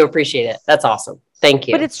really do appreciate it. That's awesome. Thank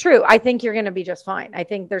you. But it's true. I think you're going to be just fine. I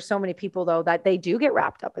think there's so many people though that they do get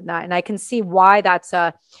wrapped up in that, and I can see why that's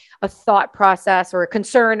a thought process or a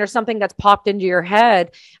concern or something that's popped into your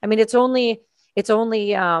head. I mean, it's only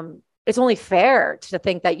fair to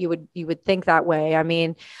think that you would think that way. I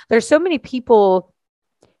mean, there's so many people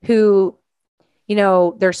who, you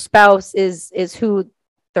know, their spouse is who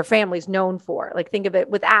their family's known for. Like, think of it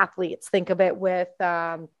with athletes, think of it with,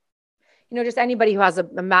 you know, just anybody who has a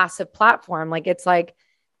massive platform. Like, it's like,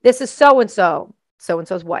 this is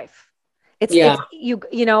so-and-so's wife. It's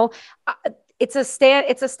you know, it's a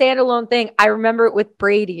standalone thing. I remember it with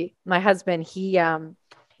Brady, my husband. He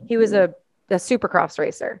was a supercross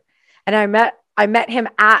racer, and I met him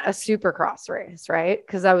at a supercross race, right?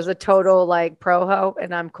 Because I was a total like pro ho,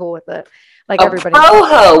 and I'm cool with it. Like, everybody. Pro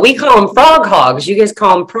ho. We call them frog hogs. You guys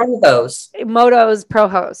call them pro hos. Motos, pro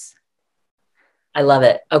hos. I love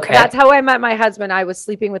it. Okay. That's how I met my husband. I was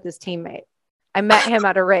sleeping with his teammate. I met him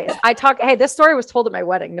at a race. Hey, this story was told at my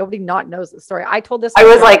wedding. Nobody not knows the story. I told this. I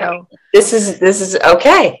was like, this is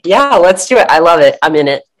okay. Yeah, let's do it. I love it. I'm in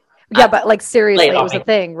it. Yeah, but like, seriously, it was a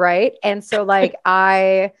thing, right? And so like,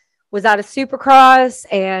 I was at a supercross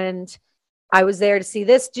and I was there to see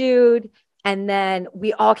this dude. And then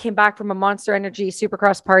we all came back from a Monster Energy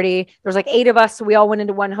supercross party. There was like 8 of us. So we all went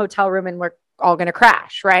into one hotel room and we're all going to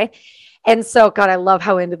crash. Right. And so, God, I love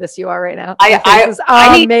how into this you are right now. I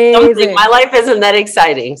amazing. My life isn't that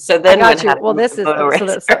exciting. So then, well, this is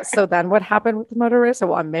so then what happened with the motor racer?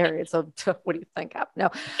 Well, I'm married. So what do you think happened?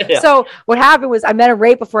 No. Yeah. So what happened was I met him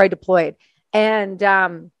right before I deployed,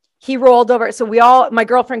 and he rolled over. So my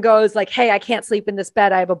girlfriend goes like, hey, I can't sleep in this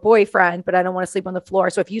bed. I have a boyfriend, but I don't want to sleep on the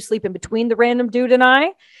floor. So if you sleep in between the random dude and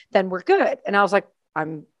I, then we're good. And I was like, I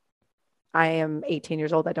am 18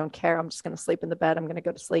 years old. I don't care. I'm just going to sleep in the bed. I'm going to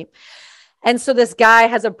go to sleep. And so this guy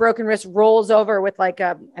has a broken wrist, rolls over with like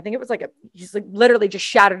he's like literally just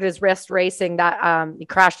shattered his wrist racing that he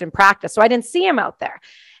crashed in practice. So I didn't see him out there.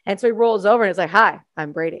 And so he rolls over and he's like, hi,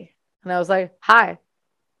 I'm Brady. And I was like, hi.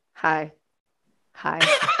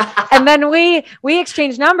 And then we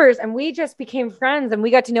exchanged numbers and we just became friends, and we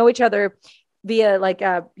got to know each other via like,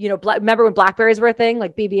 remember when Blackberries were a thing,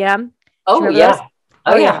 like BBM? Oh, yeah. Those?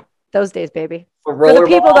 Oh yeah. Those days, baby. For the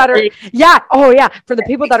people that are, for the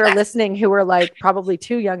people that are listening who are like probably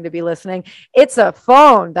too young to be listening, it's a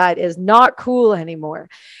phone that is not cool anymore.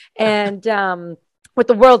 And with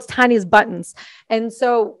the world's tiniest buttons. And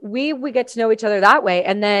so we get to know each other that way.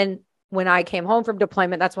 And then when I came home from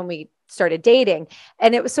deployment, that's when we started dating.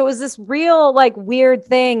 And it was this real like weird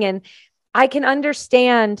thing. And I can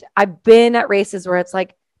understand, I've been at races where it's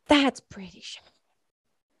like, that's Brady Sharon.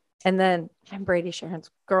 And then I'm Brady Sharon's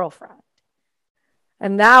girlfriend.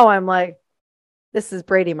 And now I'm like, this is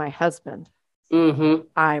Brady, my husband. Mm-hmm.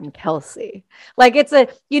 I'm Kelsey. Like, it's I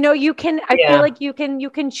feel like you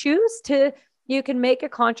can choose you can make a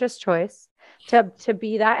conscious choice to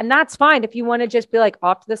be that. And that's fine. If you want to just be like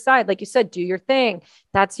off to the side, like you said, do your thing.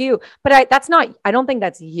 That's you. But I don't think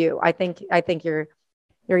that's you. I think you're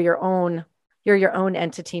your own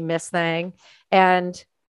entity, Miss Thing. And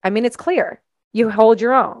I mean, it's clear. You hold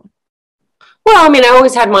your own. Well, I mean, I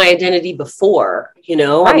always had my identity before, you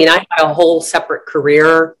know, right. I mean, I had a whole separate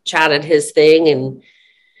career. Chad had his thing, and,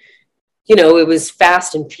 you know, it was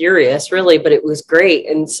fast and furious really, but it was great.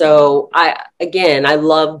 And so I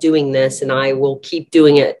love doing this, and I will keep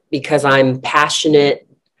doing it because I'm passionate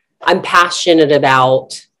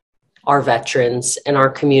about our veterans and our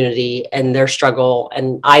community and their struggle.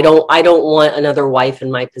 And I don't want another wife in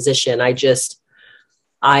my position.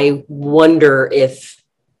 I wonder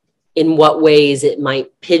in what ways it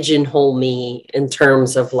might pigeonhole me in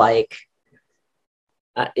terms of like,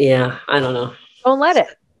 I don't know. Don't let it.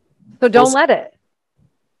 So don't let it.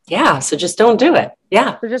 Yeah. So just don't do it.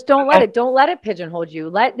 Yeah. So just don't let it. Don't let it pigeonhole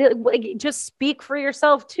you. Just speak for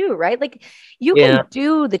yourself too, right? Like, you can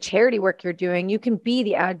do the charity work you're doing. You can be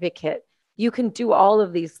the advocate. You can do all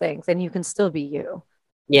of these things, and you can still be you.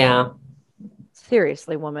 Yeah.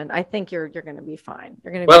 seriously, woman, I think you're going to be fine.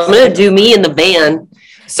 You're going to. Well, I'm going to do me in the van.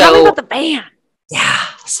 So tell me about the van. Yeah.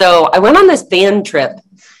 So I went on this van trip,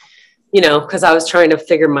 because I was trying to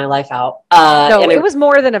figure my life out. No, it was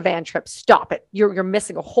more than a van trip. Stop it. You're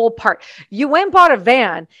missing a whole part. You went and bought a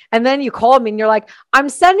van, and then you called me and you're like, I'm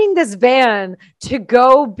sending this van to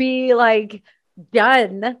go be like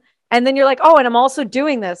done. And then you're like, oh, and I'm also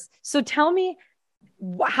doing this. So tell me,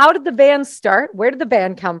 how did the van start? Where did the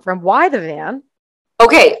van come from? Why the van?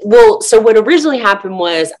 Okay. Well, so what originally happened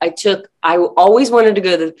was I always wanted to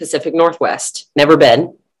go to the Pacific Northwest. Never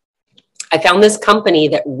been. I found this company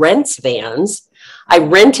that rents vans. I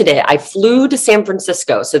rented it. I flew to San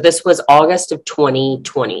Francisco. So this was August of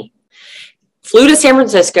 2020. Flew to San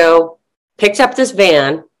Francisco, picked up this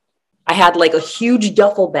van. I had like a huge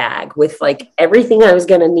duffel bag with like everything I was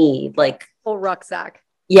going to need, like full rucksack.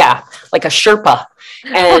 Yeah, like a Sherpa.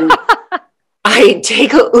 And I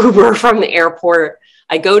take an Uber from the airport.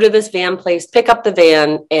 I go to this van place, pick up the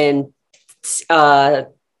van in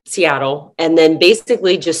Seattle, and then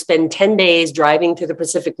basically just spend 10 days driving through the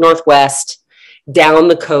Pacific Northwest down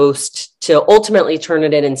the coast to ultimately turn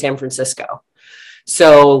it in San Francisco.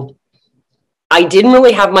 So I didn't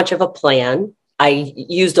really have much of a plan. I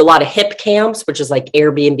used a lot of hip camps, which is like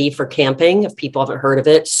Airbnb for camping. If people haven't heard of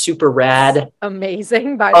it, super rad.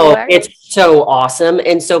 Amazing, by the way. It's so awesome.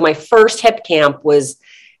 And so my first hip camp was,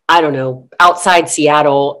 I don't know, outside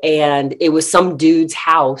Seattle, and it was some dude's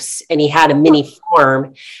house and he had a mini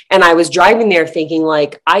farm. And I was driving there thinking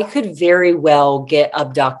like, I could very well get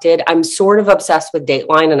abducted. I'm sort of obsessed with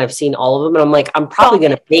Dateline and I've seen all of them. And I'm like, I'm probably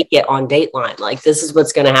going to make it on Dateline. Like, this is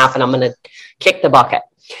what's going to happen. I'm going to kick the bucket.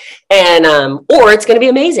 And, or it's going to be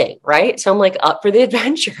amazing. Right. So I'm like up for the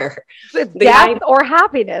adventure. Death or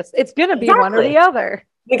happiness. It's going to be one or the other.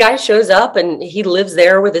 The guy shows up and he lives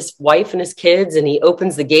there with his wife and his kids, and he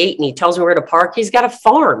opens the gate and he tells me where to park. He's got a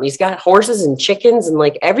farm. He's got horses and chickens and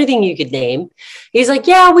like everything you could name. He's like,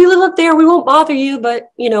 yeah, we live up there. We won't bother you,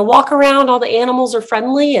 but walk around. All the animals are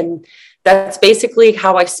friendly. And that's basically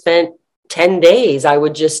how I spent 10 days. I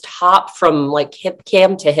would just hop from like hip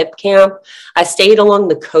camp to hip camp. I stayed along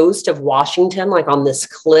the coast of Washington, like on this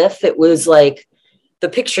cliff. It was like, the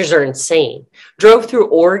pictures are insane. Drove through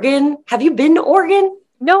Oregon. Have you been to Oregon?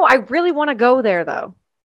 No, I really want to go there though.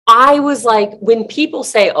 I was like, when people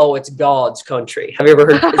say, oh, it's God's country. Have you ever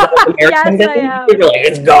heard? Is that American? Yes, I have. People are like,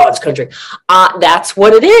 it's God's country. That's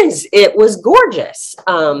what it is. It was gorgeous.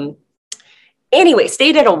 Anyway,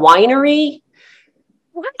 stayed at a winery.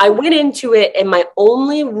 What? I went into it and my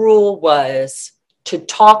only rule was to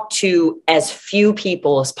talk to as few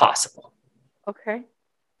people as possible. Okay.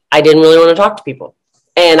 I didn't really want to talk to people.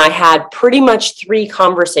 And I had pretty much 3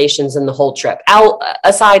 conversations in the whole trip,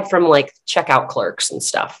 aside from like checkout clerks and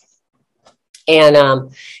stuff.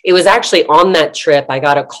 And it was actually on that trip, I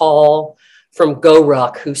got a call from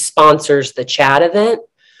GoRuck, who sponsors the Chat event.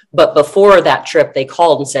 But before that trip, they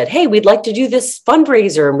called and said, hey, we'd like to do this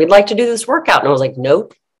fundraiser and we'd like to do this workout. And I was like,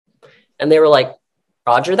 nope. And they were like,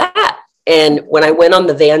 Roger that. And when I went on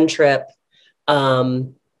the van trip,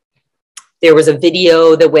 there was a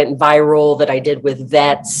video that went viral that I did with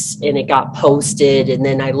vets and it got posted. And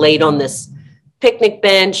then I laid on this picnic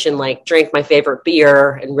bench and like drank my favorite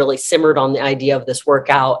beer and really simmered on the idea of this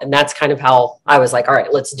workout. And that's kind of how I was like, all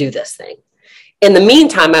right, let's do this thing. In the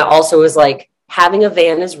meantime, I also was like, having a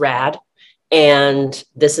van is rad and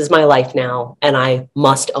this is my life now and I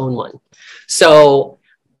must own one. So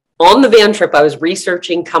on the van trip, I was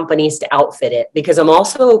researching companies to outfit it because I'm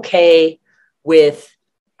also okay with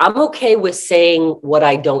saying what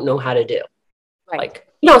I don't know how to do. Right. Like,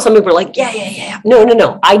 some people are like, yeah.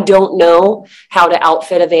 No. I don't know how to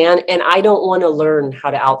outfit a van and I don't want to learn how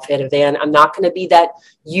to outfit a van. I'm not going to be that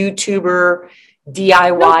YouTuber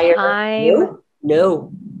DIYer.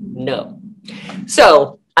 No.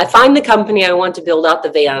 So I find the company I want to build out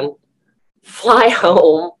the van, fly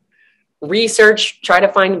home, research, try to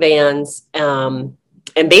find vans, and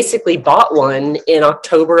basically bought one in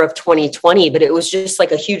October of 2020, but it was just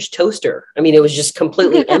like a huge toaster. I mean, it was just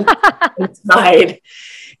completely empty inside.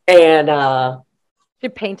 And you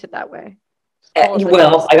paint it that way.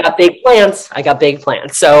 Well, I got big plans.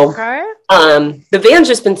 So the van's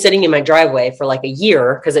just been sitting in my driveway for like a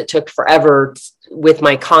year because it took forever with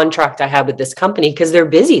my contract I had with this company because they're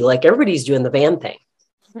busy. Like everybody's doing the van thing.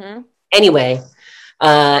 Mm-hmm. Anyway,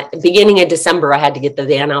 beginning of December, I had to get the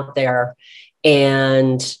van out there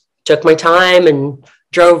and took my time and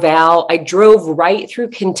drove out. I drove right through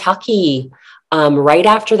Kentucky right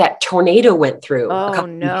after that tornado went through. Oh,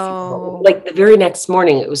 no. Like the very next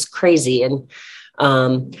morning, it was crazy. And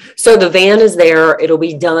so the van is there. It'll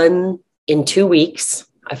be done in 2 weeks.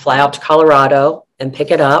 I fly out to Colorado and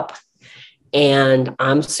pick it up, and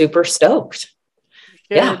I'm super stoked.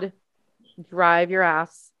 Should drive your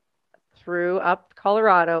ass through up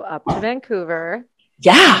Colorado, up to Vancouver.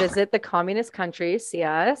 Yeah. Visit the communist country, see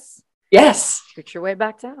us. Yes. Shoot your way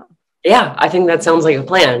back down. Yeah, I think that sounds like a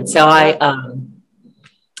plan. So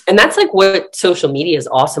and that's like what social media is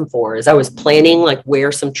awesome for, is I was planning like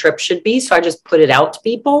where some trips should be. So I just put it out to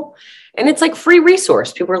people, and it's like free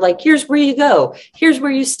resource. People are like, here's where you go. Here's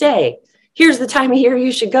where you stay. Here's the time of year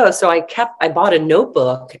you should go. So I bought a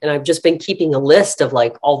notebook, and I've just been keeping a list of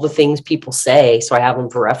like all the things people say. So I have them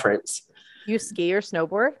for reference. You ski or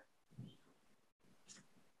snowboard?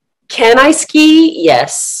 Can I ski?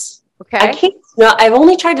 Yes. Okay. I can't. No, I've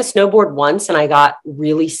only tried to snowboard once, and I got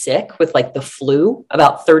really sick with like the flu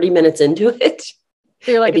about 30 minutes into it.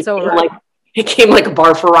 So you're like, it's over. It came like a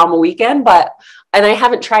Barfarama weekend, and I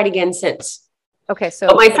haven't tried again since. Okay.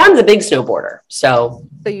 But my son's a big snowboarder. So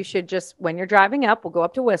you should just, when you're driving up, we'll go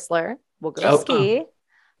up to Whistler, we'll go ski,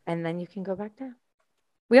 and then you can go back down.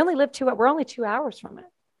 We're only 2 hours from it.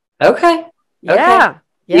 Okay. Yeah.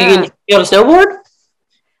 You able to snowboard?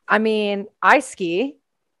 I mean, I ski.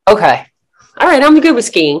 Okay. All right. I'm good with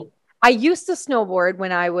skiing. I used to snowboard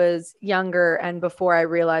when I was younger and before I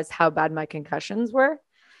realized how bad my concussions were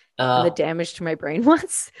and the damage to my brain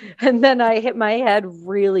was. And then I hit my head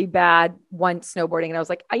really bad once snowboarding. And I was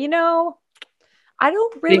like, I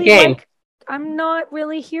don't really I'm not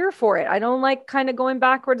really here for it. I don't like kind of going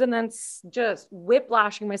backwards and then just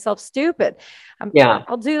whiplashing myself stupid.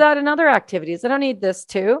 I'll do that in other activities. I don't need this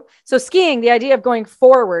too. So skiing, the idea of going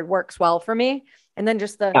forward works well for me. And then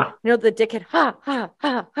just the dickhead, ha, ha,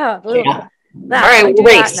 ha, ha. Yeah. All right, we'll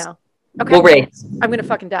race. Now. Okay. We'll race. I'm going to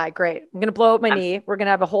fucking die. Great. I'm going to blow up my knee. We're going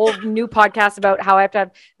to have a whole new podcast about how I have to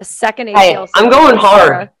have a second ACL. I'm going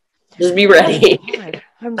hard. Just be ready. Oh,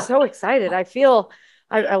 I'm so excited. I feel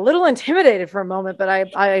a little intimidated for a moment, but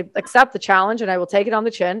I accept the challenge and I will take it on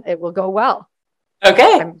the chin. It will go well.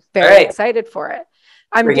 Okay. I'm very excited for it.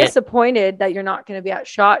 I'm disappointed that you're not going to be at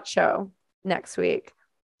SHOT Show next week.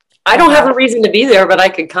 I don't have a reason to be there, but I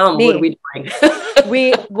could come. What are we doing?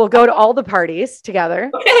 We will go to all the parties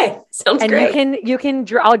together. Okay. Sounds great.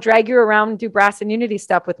 And I'll drag you around and do brass and unity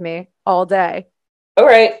stuff with me all day. All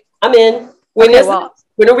right. I'm in. When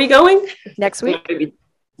are we going? Next week.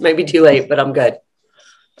 Maybe too late, but I'm good.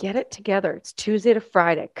 Get it together. It's Tuesday to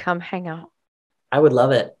Friday. Come hang out. I would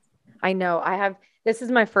love it. I know. This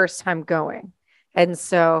is my first time going. And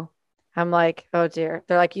so I'm like, oh dear.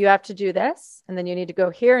 They're like, you have to do this. And then you need to go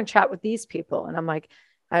here and chat with these people. And I'm like,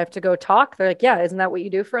 I have to go talk. They're like, yeah, isn't that what you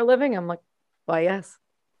do for a living? I'm like, why, yes.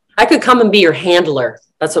 I could come and be your handler.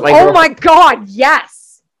 That's what my God.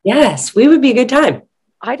 Yes. Yes. We would be a good time.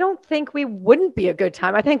 I don't think we wouldn't be a good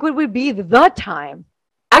time. I think we would be the time.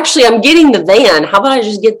 Actually, I'm getting the van. How about I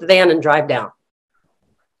just get the van and drive down?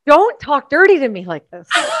 Don't talk dirty to me like this.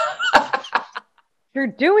 You're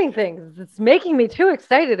doing things. It's making me too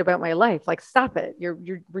excited about my life. Like, stop it. You're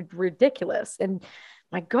ridiculous. And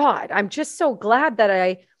my God, I'm just so glad that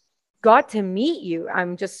I got to meet you.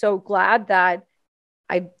 I'm just so glad that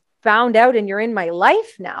I found out and you're in my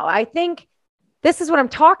life now. I think this is what I'm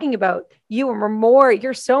talking about.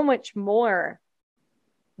 You're so much more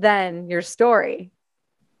than your story.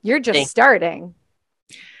 You're just starting.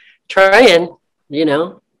 Trying.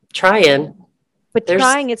 But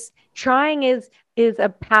trying is a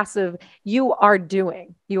passive. You are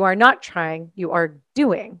doing. You are not trying. You are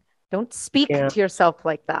doing. Don't speak to yourself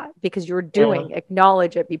like that because you're doing.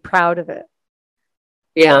 Acknowledge it. Be proud of it.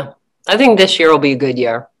 Yeah. I think this year will be a good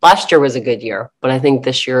year. Last year was a good year, but I think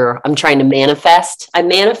this year I'm trying to manifest. I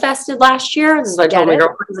manifested last year. This is what I told my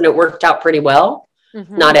girlfriends, and it worked out pretty well.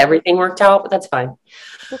 Mm-hmm. Not everything worked out, but that's fine.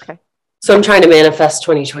 Okay. So I'm trying to manifest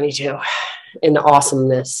 2022 in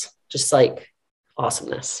awesomeness, just like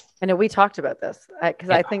awesomeness. I know we talked about this because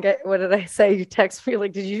I think, what did I say? You text me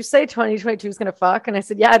like, did you say 2022 is going to fuck? And I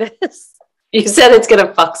said, yeah, it is. You said it's going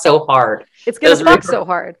to fuck so hard. It's going to fuck so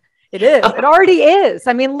hard. It is. It already is.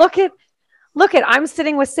 I mean, look at, I'm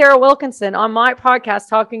sitting with Sarah Wilkinson on my podcast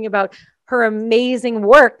talking about her amazing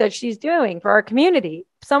work that she's doing for our community.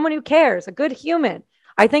 Someone who cares, a good human.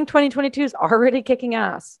 I think 2022 is already kicking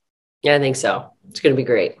ass. Yeah, I think so. It's going to be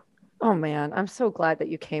great. Oh man, I'm so glad that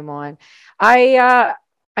you came on.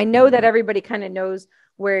 I know that everybody kind of knows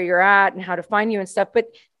where you're at and how to find you and stuff, but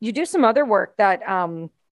you do some other work that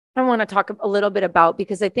I want to talk a little bit about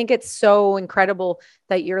because I think it's so incredible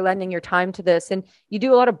that you're lending your time to this, and you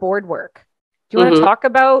do a lot of board work. Do you want to talk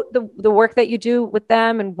about the work that you do with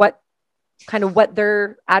them and what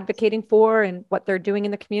they're advocating for and what they're doing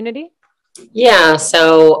in the community? Yeah.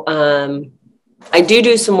 So I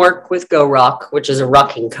do some work with Go Ruck, which is a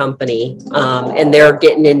rucking company, and they're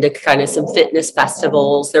getting into kind of some fitness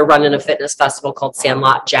festivals. They're running a fitness festival called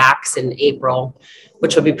Sandlot Jacks in April,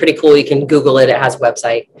 which will be pretty cool. You can Google it. It has a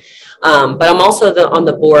website. But I'm also on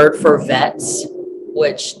the board for Vets,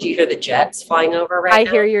 which, do you hear the jets flying over right now? I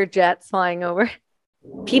hear your jets flying over.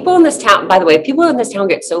 People in this town, by the way, people in this town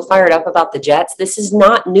get so fired up about the jets. This is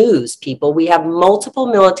not news, people. We have multiple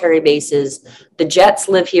military bases. The jets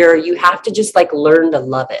live here. You have to just like learn to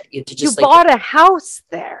love it. You have to just bought a house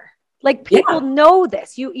there. Like people know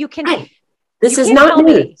this. You can. Right. This is not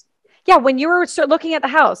news. Yeah, when you were looking at the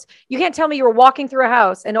house, you can't tell me you were walking through a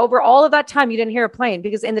house and over all of that time you didn't hear a plane,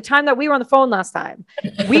 because in the time that we were on the phone last time,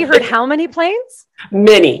 we heard how many planes?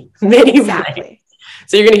 Many exactly. Planes.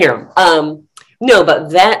 So you're gonna hear them. No,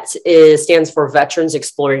 but VET stands for Veterans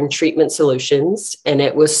Exploring Treatment Solutions. And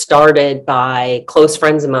it was started by close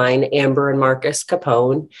friends of mine, Amber and Marcus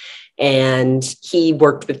Capone. And he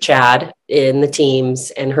worked with Chad in the teams,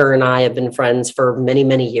 and her and I have been friends for many,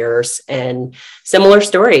 many years. And similar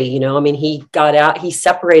story, he got out, he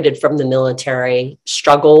separated from the military,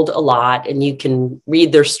 struggled a lot, and you can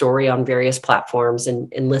read their story on various platforms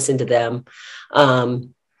and listen to them.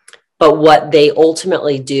 But what they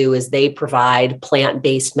ultimately do is they provide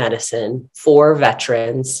plant-based medicine for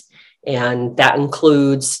veterans, and that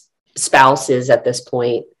includes spouses at this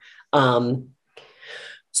point,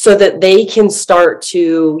 so that they can start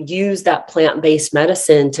to use that plant-based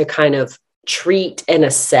medicine to kind of treat and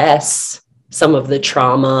assess some of the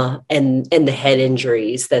trauma and the head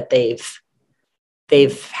injuries that they've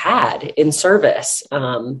had in service.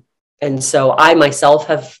 And so I myself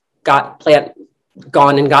have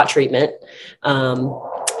gone and got treatment.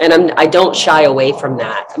 And I don't shy away from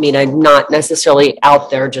that. I mean, I'm not necessarily out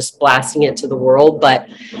there just blasting it to the world, but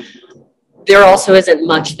there also isn't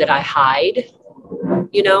much that I hide.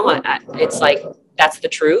 It's like, that's the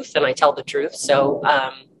truth, and I tell the truth. So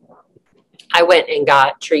I went and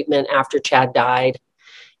got treatment after Chad died,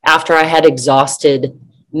 after I had exhausted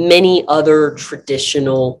many other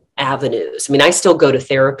traditional avenues. I mean, I still go to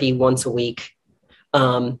therapy once a week,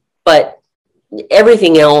 but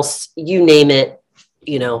everything else, you name it,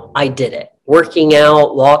 I did it. Working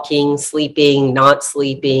out, walking, sleeping, not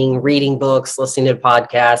sleeping, reading books, listening to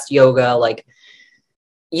podcasts, yoga, like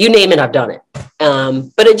you name it, I've done it.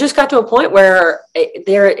 But it just got to a point where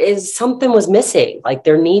something was missing. Like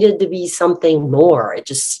there needed to be something more.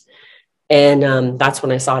 That's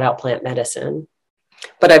when I sought out plant medicine.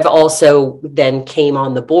 But I've also then came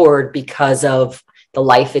on the board because of the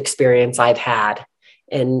life experience I've had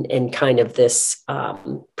and kind of this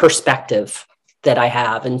perspective that I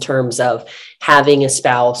have in terms of having a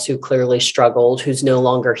spouse who clearly struggled, who's no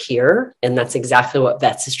longer here. And that's exactly what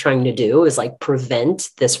VETS is trying to do, is like prevent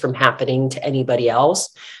this from happening to anybody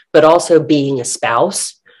else, but also being a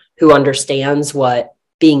spouse who understands what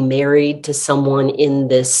being married to someone in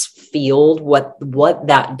this field, what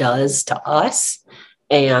that does to us.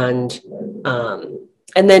 And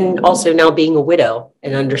then also now being a widow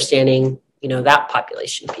and understanding, that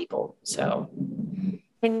population of people. So.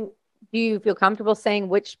 And do you feel comfortable saying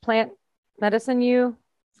which plant medicine you?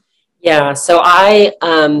 Yeah. So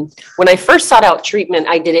when I first sought out treatment,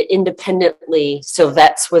 I did it independently. So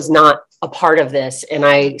VETS was not a part of this. And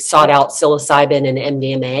I sought out psilocybin and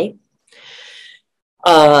MDMA.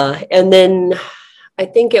 And then I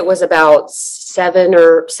think it was about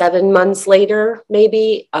 7 months later,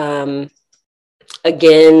 maybe,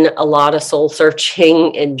 again, a lot of soul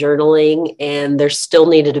searching and journaling, and there still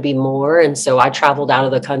needed to be more. And so I traveled out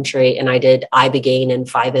of the country and I did Ibogaine and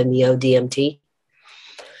 5-MeO DMT.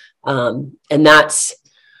 And that's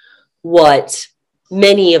what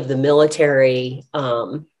many of the military,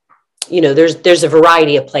 there's a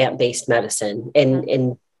variety of plant-based medicine,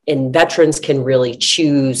 and veterans can really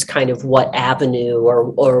choose kind of what avenue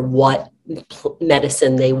or what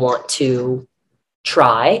medicine they want to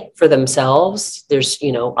try for themselves. There's,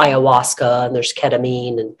 ayahuasca, and there's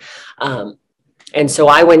ketamine. And so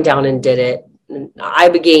I went down and did it.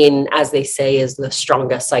 Ibogaine, as they say, is the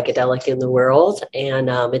strongest psychedelic in the world.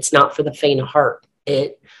 And it's not for the faint of heart.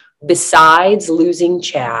 Besides losing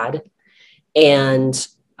Chad, and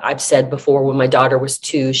I've said before, when my daughter was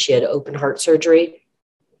 2, she had open heart surgery.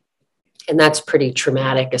 And that's pretty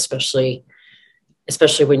traumatic, especially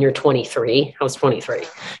when you're 23. I was 23.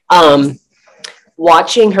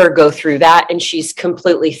 Watching her go through that, and she's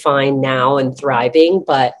completely fine now and thriving,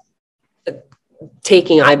 but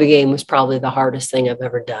taking Ibogaine was probably the hardest thing I've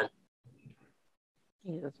ever done.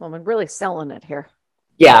 This woman really selling it here.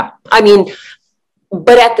 Yeah. I mean,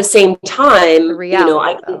 but at the same time,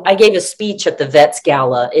 reality, I gave a speech at the Vets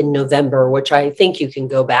Gala in November, which I think you can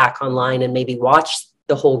go back online and maybe watch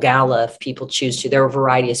the whole gala if people choose to. There are a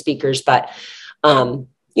variety of speakers, but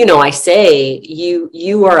I say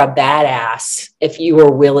you are a badass if you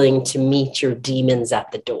are willing to meet your demons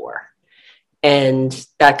at the door. And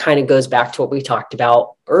that kind of goes back to what we talked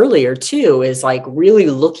about earlier too, is like really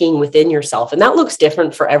looking within yourself. And that looks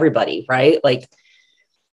different for everybody, right? Like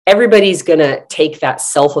everybody's going to take that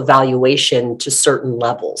self-evaluation to certain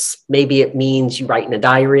levels. Maybe it means you write in a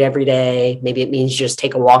diary every day. Maybe it means you just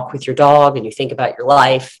take a walk with your dog and you think about your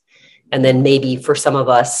life. And then maybe for some of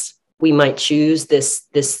us, we might choose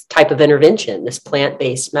this type of intervention, this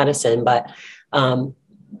plant-based medicine. But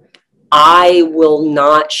I will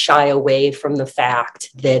not shy away from the fact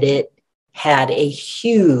that it had a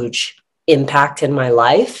huge impact in my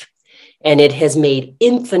life, and it has made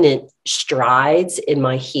infinite strides in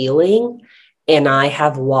my healing. And I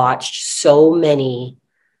have watched so many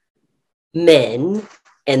men,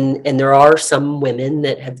 and there are some women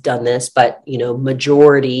that have done this, but,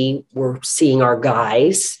 majority we're seeing our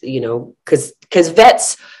guys, because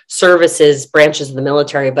vets services branches of the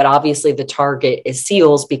military, but obviously the target is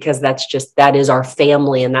SEALs because that is our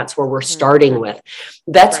family. And that's where we're starting with.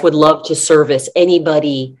 Vets would love to service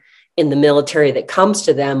anybody in the military that comes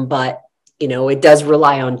to them, but it does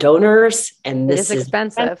rely on donors, and this is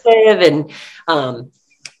expensive. And,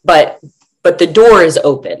 but the door is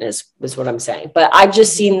open is what I'm saying. But I've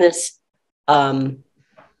just seen this, I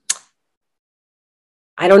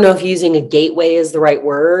don't know if using a gateway is the right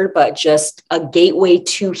word, but just a gateway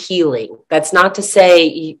to healing. That's not to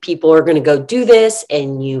say people are going to go do this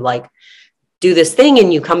and you like do this thing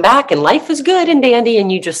and you come back and life is good and dandy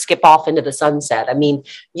and you just skip off into the sunset. I mean,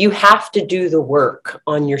 you have to do the work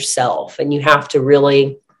on yourself, and you have to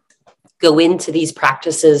really go into these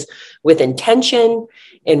practices with intention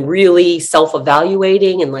and really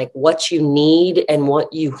self-evaluating and like what you need and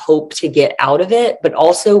what you hope to get out of it. But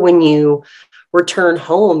also when you return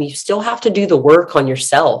home, you still have to do the work on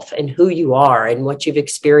yourself and who you are and what you've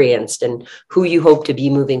experienced and who you hope to be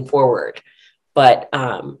moving forward. But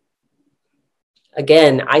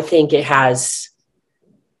again, I think it has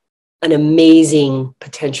an amazing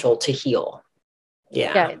potential to heal.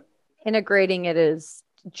 Yeah. Integrating it is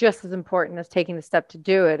just as important as taking the step to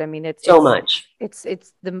do it. I mean, it's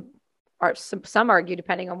some argue,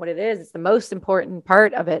 depending on what it is, it's the most important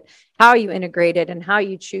part of it, how you integrate it and how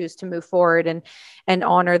you choose to move forward and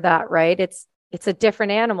honor that, right? It's a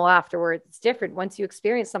different animal afterwards. It's different. Once you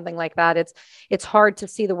experience something like that, it's hard to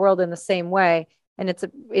see the world in the same way. And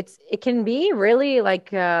it can be really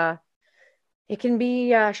like, it can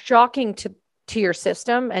be shocking to your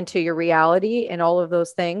system and to your reality and all of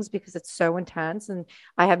those things, because it's so intense. And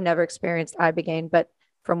I have never experienced Ibogaine, but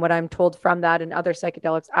from what I'm told from that and other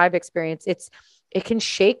psychedelics I've experienced, it can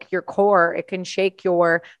shake your core. It can shake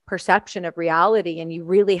your perception of reality. And you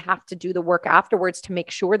really have to do the work afterwards to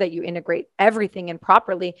make sure that you integrate everything in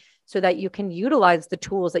properly so that you can utilize the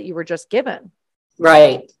tools that you were just given.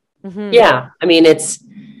 Right. Mm-hmm. Yeah. I mean, it's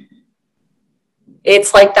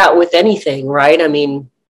like that with anything, right? I mean,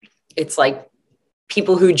 it's like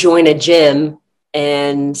people who join a gym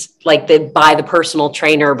and like they buy the personal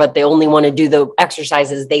trainer, but they only want to do the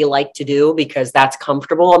exercises they like to do because that's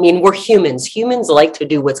comfortable. I mean, we're humans. Humans like to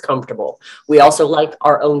do what's comfortable. We also like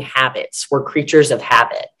our own habits. We're creatures of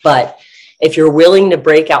habit. But if you're willing to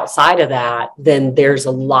break outside of that, then there's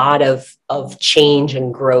a lot of change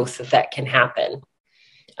and growth that can happen.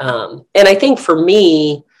 And I think for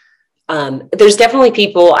me, there's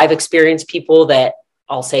definitely I've experienced people that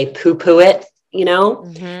I'll say poo-poo it,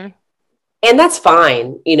 mm-hmm. And that's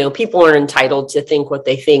fine. People are entitled to think what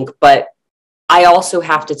they think, but I also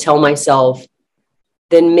have to tell myself,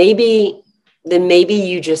 then maybe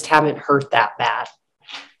you just haven't hurt that bad.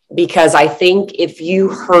 Because I think if you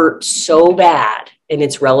hurt so bad, and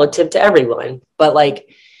it's relative to everyone, but like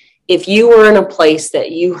if you were in a place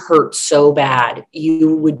that you hurt so bad,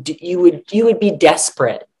 you would be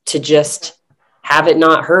desperate to just have it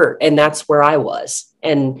not hurt. And that's where I was.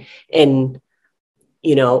 And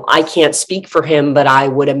I can't speak for him, but I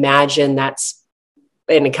would imagine and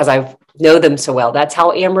because I know them so well, that's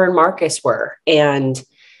how Amber and Marcus were. And,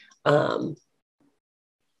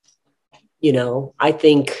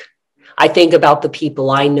 I think about the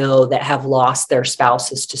people I know that have lost their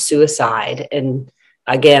spouses to suicide. And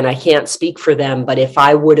again, I can't speak for them, but if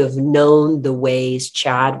I would have known the ways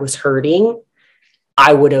Chad was hurting,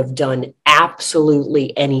 I would have done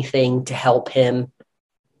absolutely anything to help him,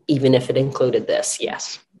 even if it included this.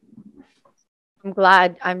 Yes.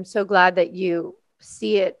 I'm so glad that you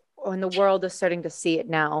see it, and the world is starting to see it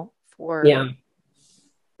now for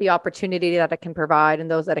the opportunity that it can provide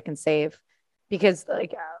and those that it can save. Because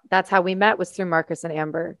like that's how we met, was through Marcus and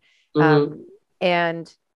Amber.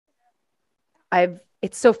 And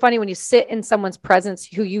it's so funny when you sit in someone's presence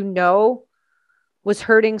who you know was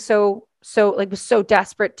hurting so like was so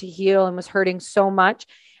desperate to heal and was hurting so much.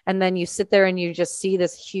 And then you sit there and you just see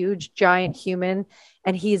this huge giant human,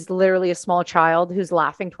 and he's literally a small child who's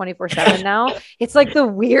laughing 24/7 now. It's like the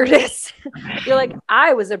weirdest. You're like,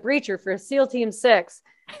 I was a breacher for SEAL Team 6.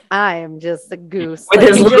 I am just a goose. With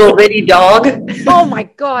his little bitty dog. Oh my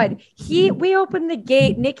God. We opened the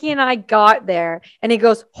gate. Nikki and I got there and he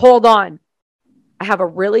goes, hold on. I have a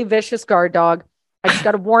really vicious guard dog. I just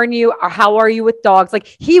got to warn you. How are you with dogs? Like,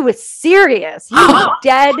 he was serious. He was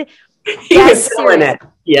dead. He was selling it.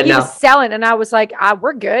 Yeah, he was selling. And I was like,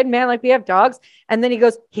 we're good, man. Like, we have dogs. And then he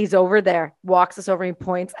goes, he's over there, walks us over and he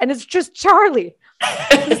points. And it's just Charlie.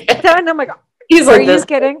 And I'm like, he's are like, you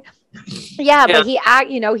kidding? Yeah, but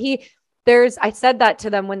I said that to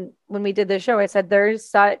them when we did this show. I said, there's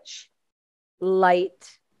such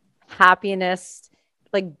light happiness,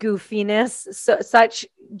 like goofiness, such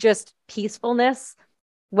just peacefulness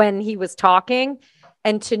when he was talking.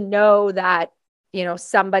 And to know that, you know,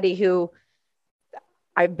 somebody who,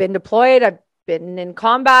 I've been deployed, I've been in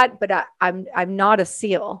combat, but I'm not a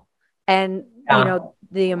SEAL. And, you know,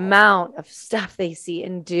 the amount of stuff they see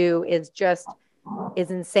and do is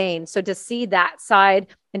insane. So to see that side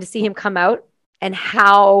and to see him come out and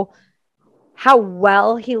how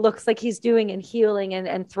well he looks like he's doing and healing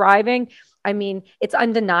and thriving. I mean, it's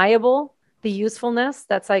undeniable the usefulness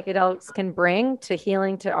that psychedelics can bring to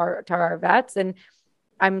healing to our vets. And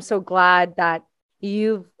I'm so glad that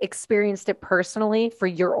you've experienced it personally for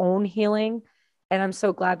your own healing. And I'm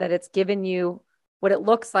so glad that it's given you what it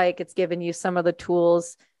looks like. It's given you some of the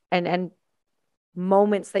tools and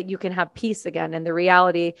moments that you can have peace again. And the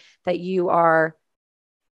reality that you are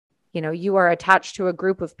attached to a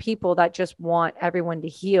group of people that just want everyone to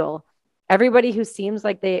heal. Everybody who seems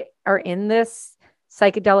like they are in this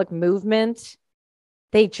psychedelic movement,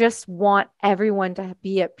 they just want everyone to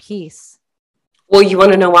be at peace. Well, you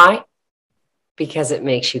want to know why? Because it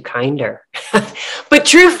makes you kinder. But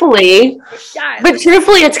truthfully,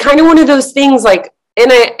 it's kind of one of those things like,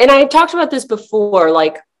 and I talked about this before,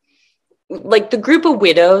 like the group of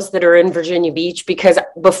widows that are in Virginia Beach, because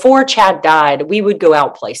before Chad died, we would go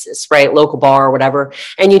out places, right? Local bar or whatever.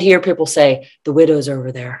 And you'd hear people say, the widows are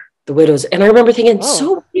over there, the widows. And I remember thinking,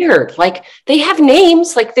 so weird. Like, they have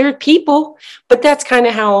names, like they're people, but that's kind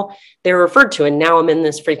of how they're referred to. And now I'm in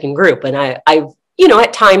this freaking group. And I've, you know,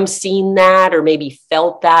 at times seen that or maybe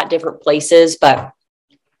felt that different places,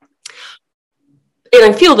 and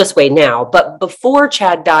I feel this way now, but before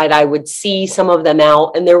Chad died, I would see some of them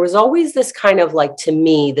out. And there was always this kind of like, to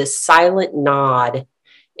me, this silent nod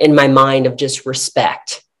in my mind of just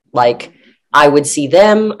respect. Like, I would see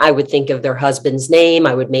them, I would think of their husband's name,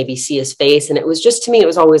 I would maybe see his face. And it was just, to me, it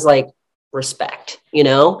was always like respect, you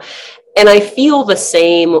know? And I feel the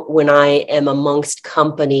same when I am amongst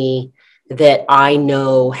company that I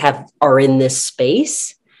know are in this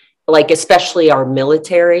space. Like, especially our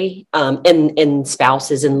military and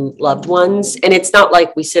spouses and loved ones. And it's not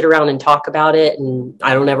like we sit around and talk about it. And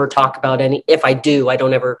I don't ever talk about if I do, I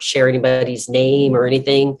don't ever share anybody's name or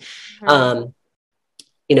anything. Mm-hmm.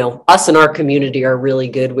 You know, us in our community are really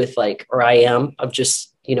good with I am, of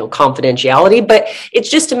just, you know, confidentiality, but it's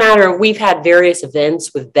just a matter of, we've had various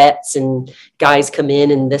events with vets and guys come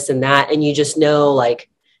in and this and that. And you just know, like,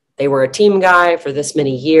 they were a team guy for this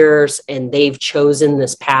many years and they've chosen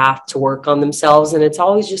this path to work on themselves. And it's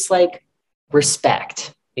always just like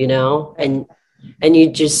respect, you know, and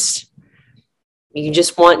you just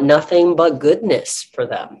want nothing but goodness for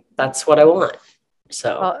them. That's what I want.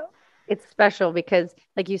 So well, it's special because,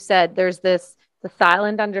 like you said, there's the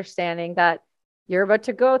silent understanding that you're about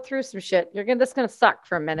to go through some shit. This going to suck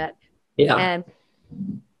for a minute. Yeah.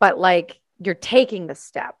 But like, you're taking the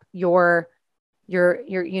step, you're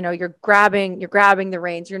grabbing the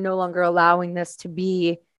reins. You're no longer allowing this to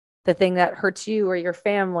be the thing that hurts you or your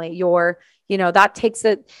family. That takes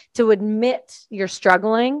it to admit you're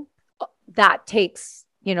struggling. That takes,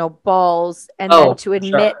 balls. And then to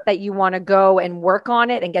admit that you want to go and work on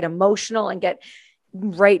it and get emotional and get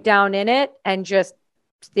right down in it and just,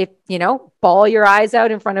 bawl your eyes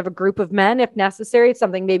out in front of a group of men, if necessary. It's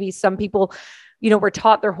something maybe some people, were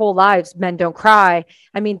taught their whole lives, men don't cry.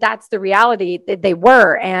 I mean, that's the reality that they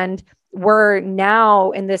were. And we're now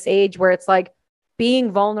in this age where it's like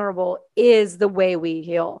being vulnerable is the way we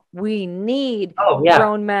heal. We need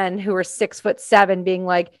grown men who are 6'7" being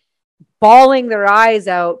like bawling their eyes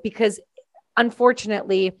out, because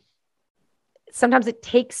unfortunately, sometimes it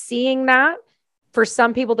takes seeing that for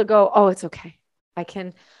some people to go, oh, it's okay.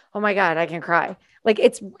 Oh my God, I can cry. Like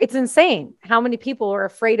it's insane how many people are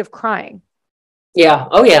afraid of crying. Yeah.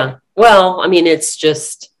 Oh yeah. Well, I mean, it's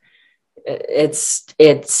just,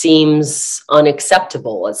 it seems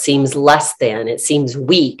unacceptable. It seems less than, it seems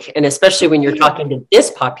weak. And especially when you're talking to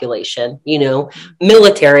this population, you know,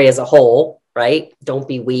 military as a whole, right? Don't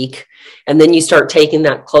be weak. And then you start taking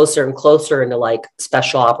that closer and closer into like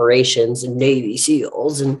special operations and Navy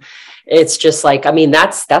SEALs. And it's just like, I mean,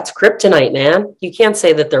 that's kryptonite, man. You can't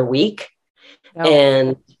say that they're weak. No.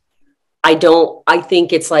 And I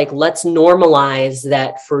think it's like, let's normalize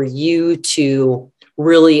that for you to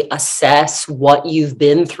really assess what you've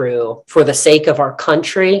been through for the sake of our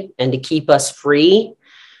country and to keep us free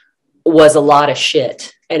was a lot of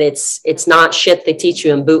shit. And it's not shit they teach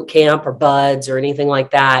you in boot camp or buds or anything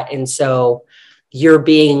like that. And so you're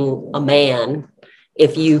being a man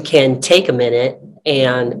if you can take a minute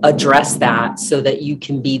and address that so that you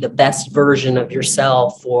can be the best version of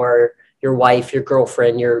yourself or your wife, your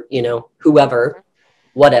girlfriend, your, you know, whoever,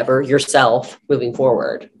 whatever, yourself moving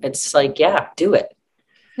forward. It's like, yeah, do it.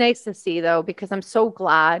 Nice to see though, because I'm so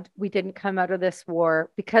glad we didn't come out of this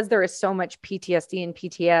war, because there is so much PTSD and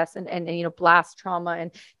PTS and you know, blast trauma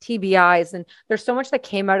and TBIs. And there's so much that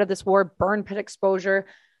came out of this war, burn pit exposure.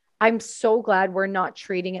 I'm so glad we're not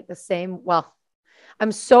treating it the same. Well,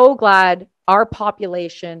 I'm so glad our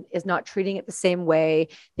population is not treating it the same way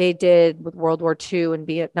they did with World War II and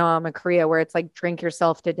Vietnam and Korea, where it's like drink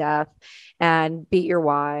yourself to death and beat your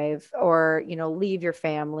wife or, you know, leave your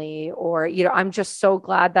family or, you know, I'm just so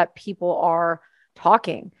glad that people are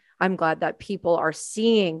talking. I'm glad that people are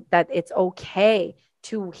seeing that it's okay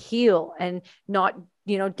to heal and not,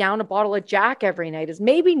 you know, down a bottle of Jack every night is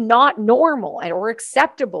maybe not normal or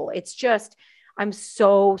acceptable. It's just, I'm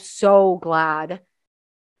so glad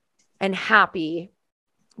and happy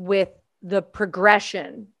with the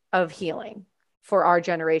progression of healing for our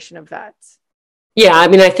generation of vets. Yeah, I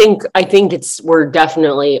mean, I think we're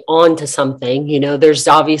definitely on to something. You know, there's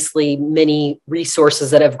obviously many resources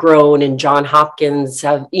that have grown, and John Hopkins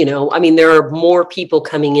have, you know, I mean, there are more people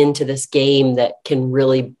coming into this game that can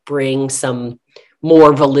really bring some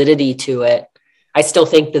more validity to it. I still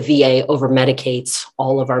think the VA over medicates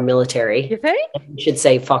all of our military. You think? I should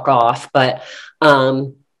say fuck off, but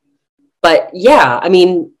yeah, I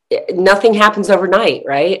mean, nothing happens overnight,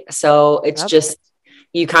 right? So it's just,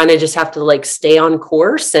 you kind of just have to like stay on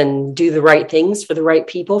course and do the right things for the right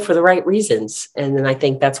people for the right reasons. And then I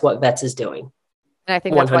think that's what Vets is doing. And I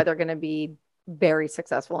think that's 100. Why they're going to be very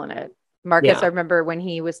successful in it. Marcus, I remember when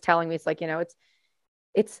he was telling me, it's like, you know,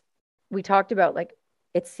 we talked about like,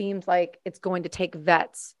 it seems like it's going to take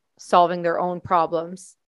vets solving their own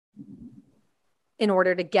problems in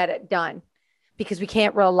order to get it done. Because we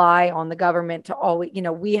can't rely on the government to always, you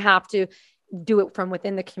know, we have to do it from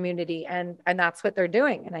within the community, and that's what they're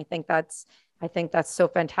doing. And I think that's so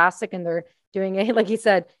fantastic. And they're doing it, like he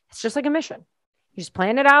said, it's just like a mission. You just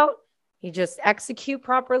plan it out, you just execute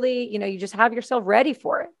properly, you know, you just have yourself ready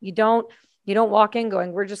for it. You don't walk in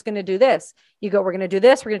going, we're just going to do this. You go, we're going to do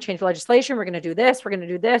this, we're going to change the legislation, we're going to do this, we're going to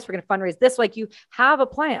do this, we're going to fundraise this. Like you have a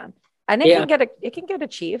plan, and it can get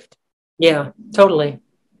achieved. Yeah, totally.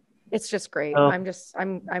 It's just great.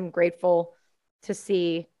 I'm grateful to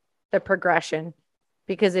see the progression,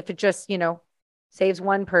 because if it just, you know, saves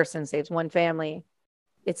one person, saves one family,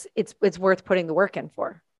 it's worth putting the work in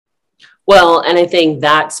for. Well, and I think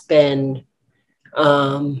that's been,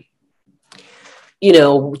 you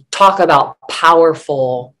know, talk about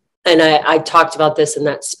powerful. And I talked about this in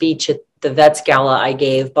that speech at the Vets Gala I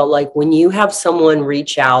gave, but like when you have someone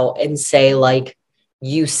reach out and say like,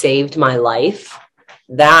 you saved my life,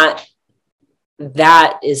 that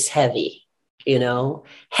is heavy, you know,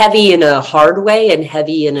 heavy in a hard way and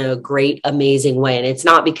heavy in a great, amazing way. And it's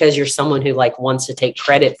not because you're someone who like wants to take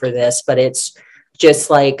credit for this, but it's just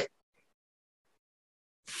like,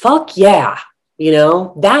 fuck yeah, you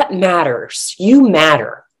know, that matters. You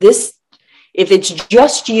matter. If it's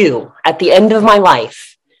just you at the end of my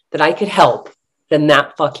life that I could help, then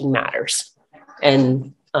that fucking matters.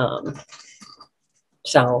 And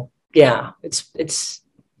so yeah, it's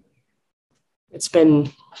been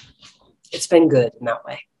good in that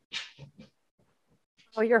way.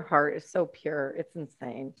 Oh, your heart is so pure. It's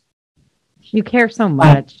insane. You care so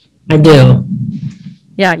much. I do.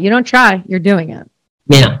 Yeah. You don't try. You're doing it.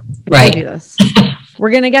 Yeah. Right. Do this.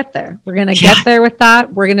 We're going to get there. We're going to get there with that.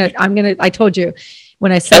 I told you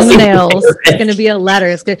when I send the nails, it's going to be a letter.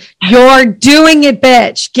 It's good. You're doing it,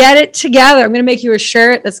 bitch. Get it together. I'm going to make you a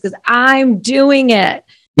shirt. That's because I'm doing it.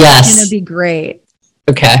 Yes. It's going to be great.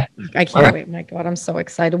 Okay. I can't wait. My God, I'm so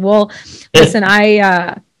excited. Well, listen,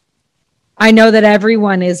 I I know that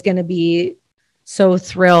everyone is going to be so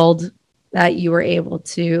thrilled that you were able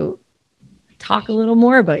to talk a little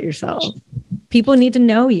more about yourself. People need to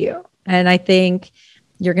know you. And I think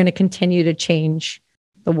you're going to continue to change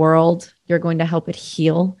the world. You're going to help it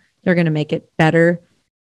heal. You're going to make it better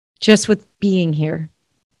just with being here.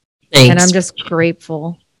 Thanks. And I'm just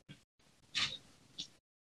grateful.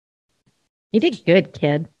 You did good,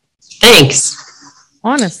 kid. Thanks.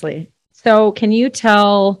 Honestly. So can you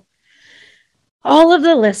tell all of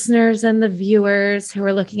the listeners and the viewers who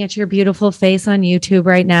are looking at your beautiful face on YouTube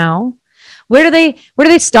right now, where do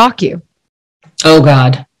they stalk you? Oh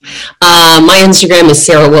God. My Instagram is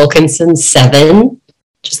Sarah Wilkinson 7,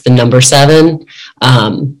 just the number 7.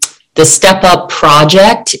 The Step Up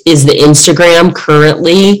Project is the Instagram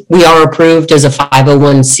currently. We are approved as a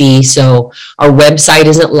 501c, so our website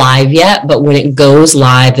isn't live yet, but when it goes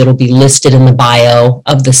live, it'll be listed in the bio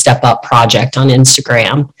of the Step Up Project on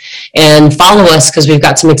Instagram. And follow us because we've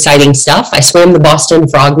got some exciting stuff. I swam the Boston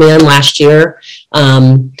Frogman last year,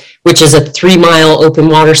 which is a 3-mile open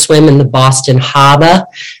water swim in the Boston Harbor.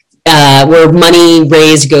 Where money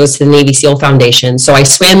raised goes to the Navy SEAL Foundation. So I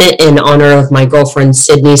swam it in honor of my girlfriend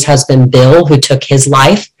Sydney's husband, Bill, who took his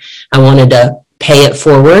life. I wanted to pay it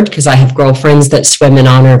forward because I have girlfriends that swim in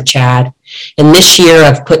honor of Chad. And this year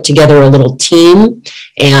I've put together a little team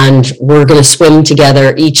and we're going to swim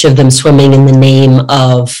together, each of them swimming in the name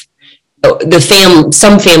of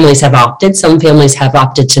some families have opted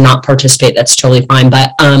to not participate. That's totally fine.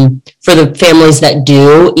 But for the families that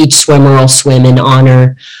do, each swimmer will swim in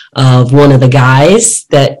honor of one of the guys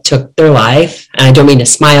that took their life. And I don't mean to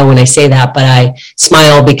smile when I say that, but I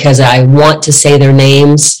smile because I want to say their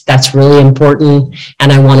names. That's really important.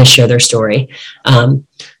 And I want to share their story.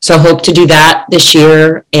 So I hope to do that this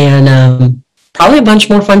year and probably a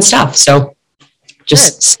bunch more fun stuff. So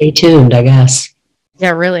just stay tuned, I guess.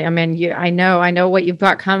 Yeah, really. I mean, I know what you've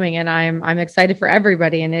got coming, and I'm excited for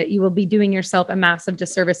everybody. And you will be doing yourself a massive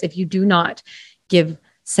disservice if you do not give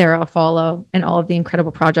Sarah a follow and all of the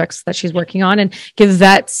incredible projects that she's working on, and give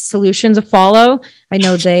Vet Solutions a follow. I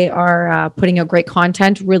know they are putting out great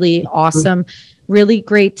content, really awesome, really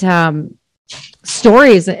great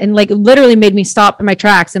stories, and like literally made me stop in my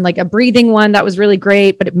tracks. And like a breathing one that was really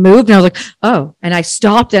great, but it moved, and I was like, oh, and I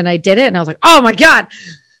stopped and I did it, and I was like, oh my God.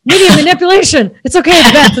 Media manipulation. It's okay.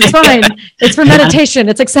 It's best. It's fine. It's for meditation.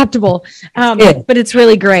 It's acceptable. But it's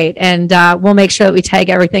really great. And we'll make sure that we tag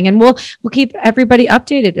everything, and we'll keep everybody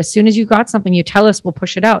updated. As soon as you got something, you tell us, we'll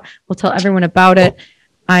push it out. We'll tell everyone about it.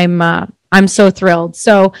 I'm so thrilled.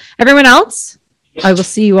 So everyone else, I will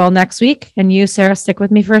see you all next week. And you, Sarah, stick with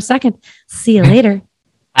me for a second. See you later.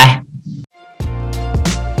 Bye.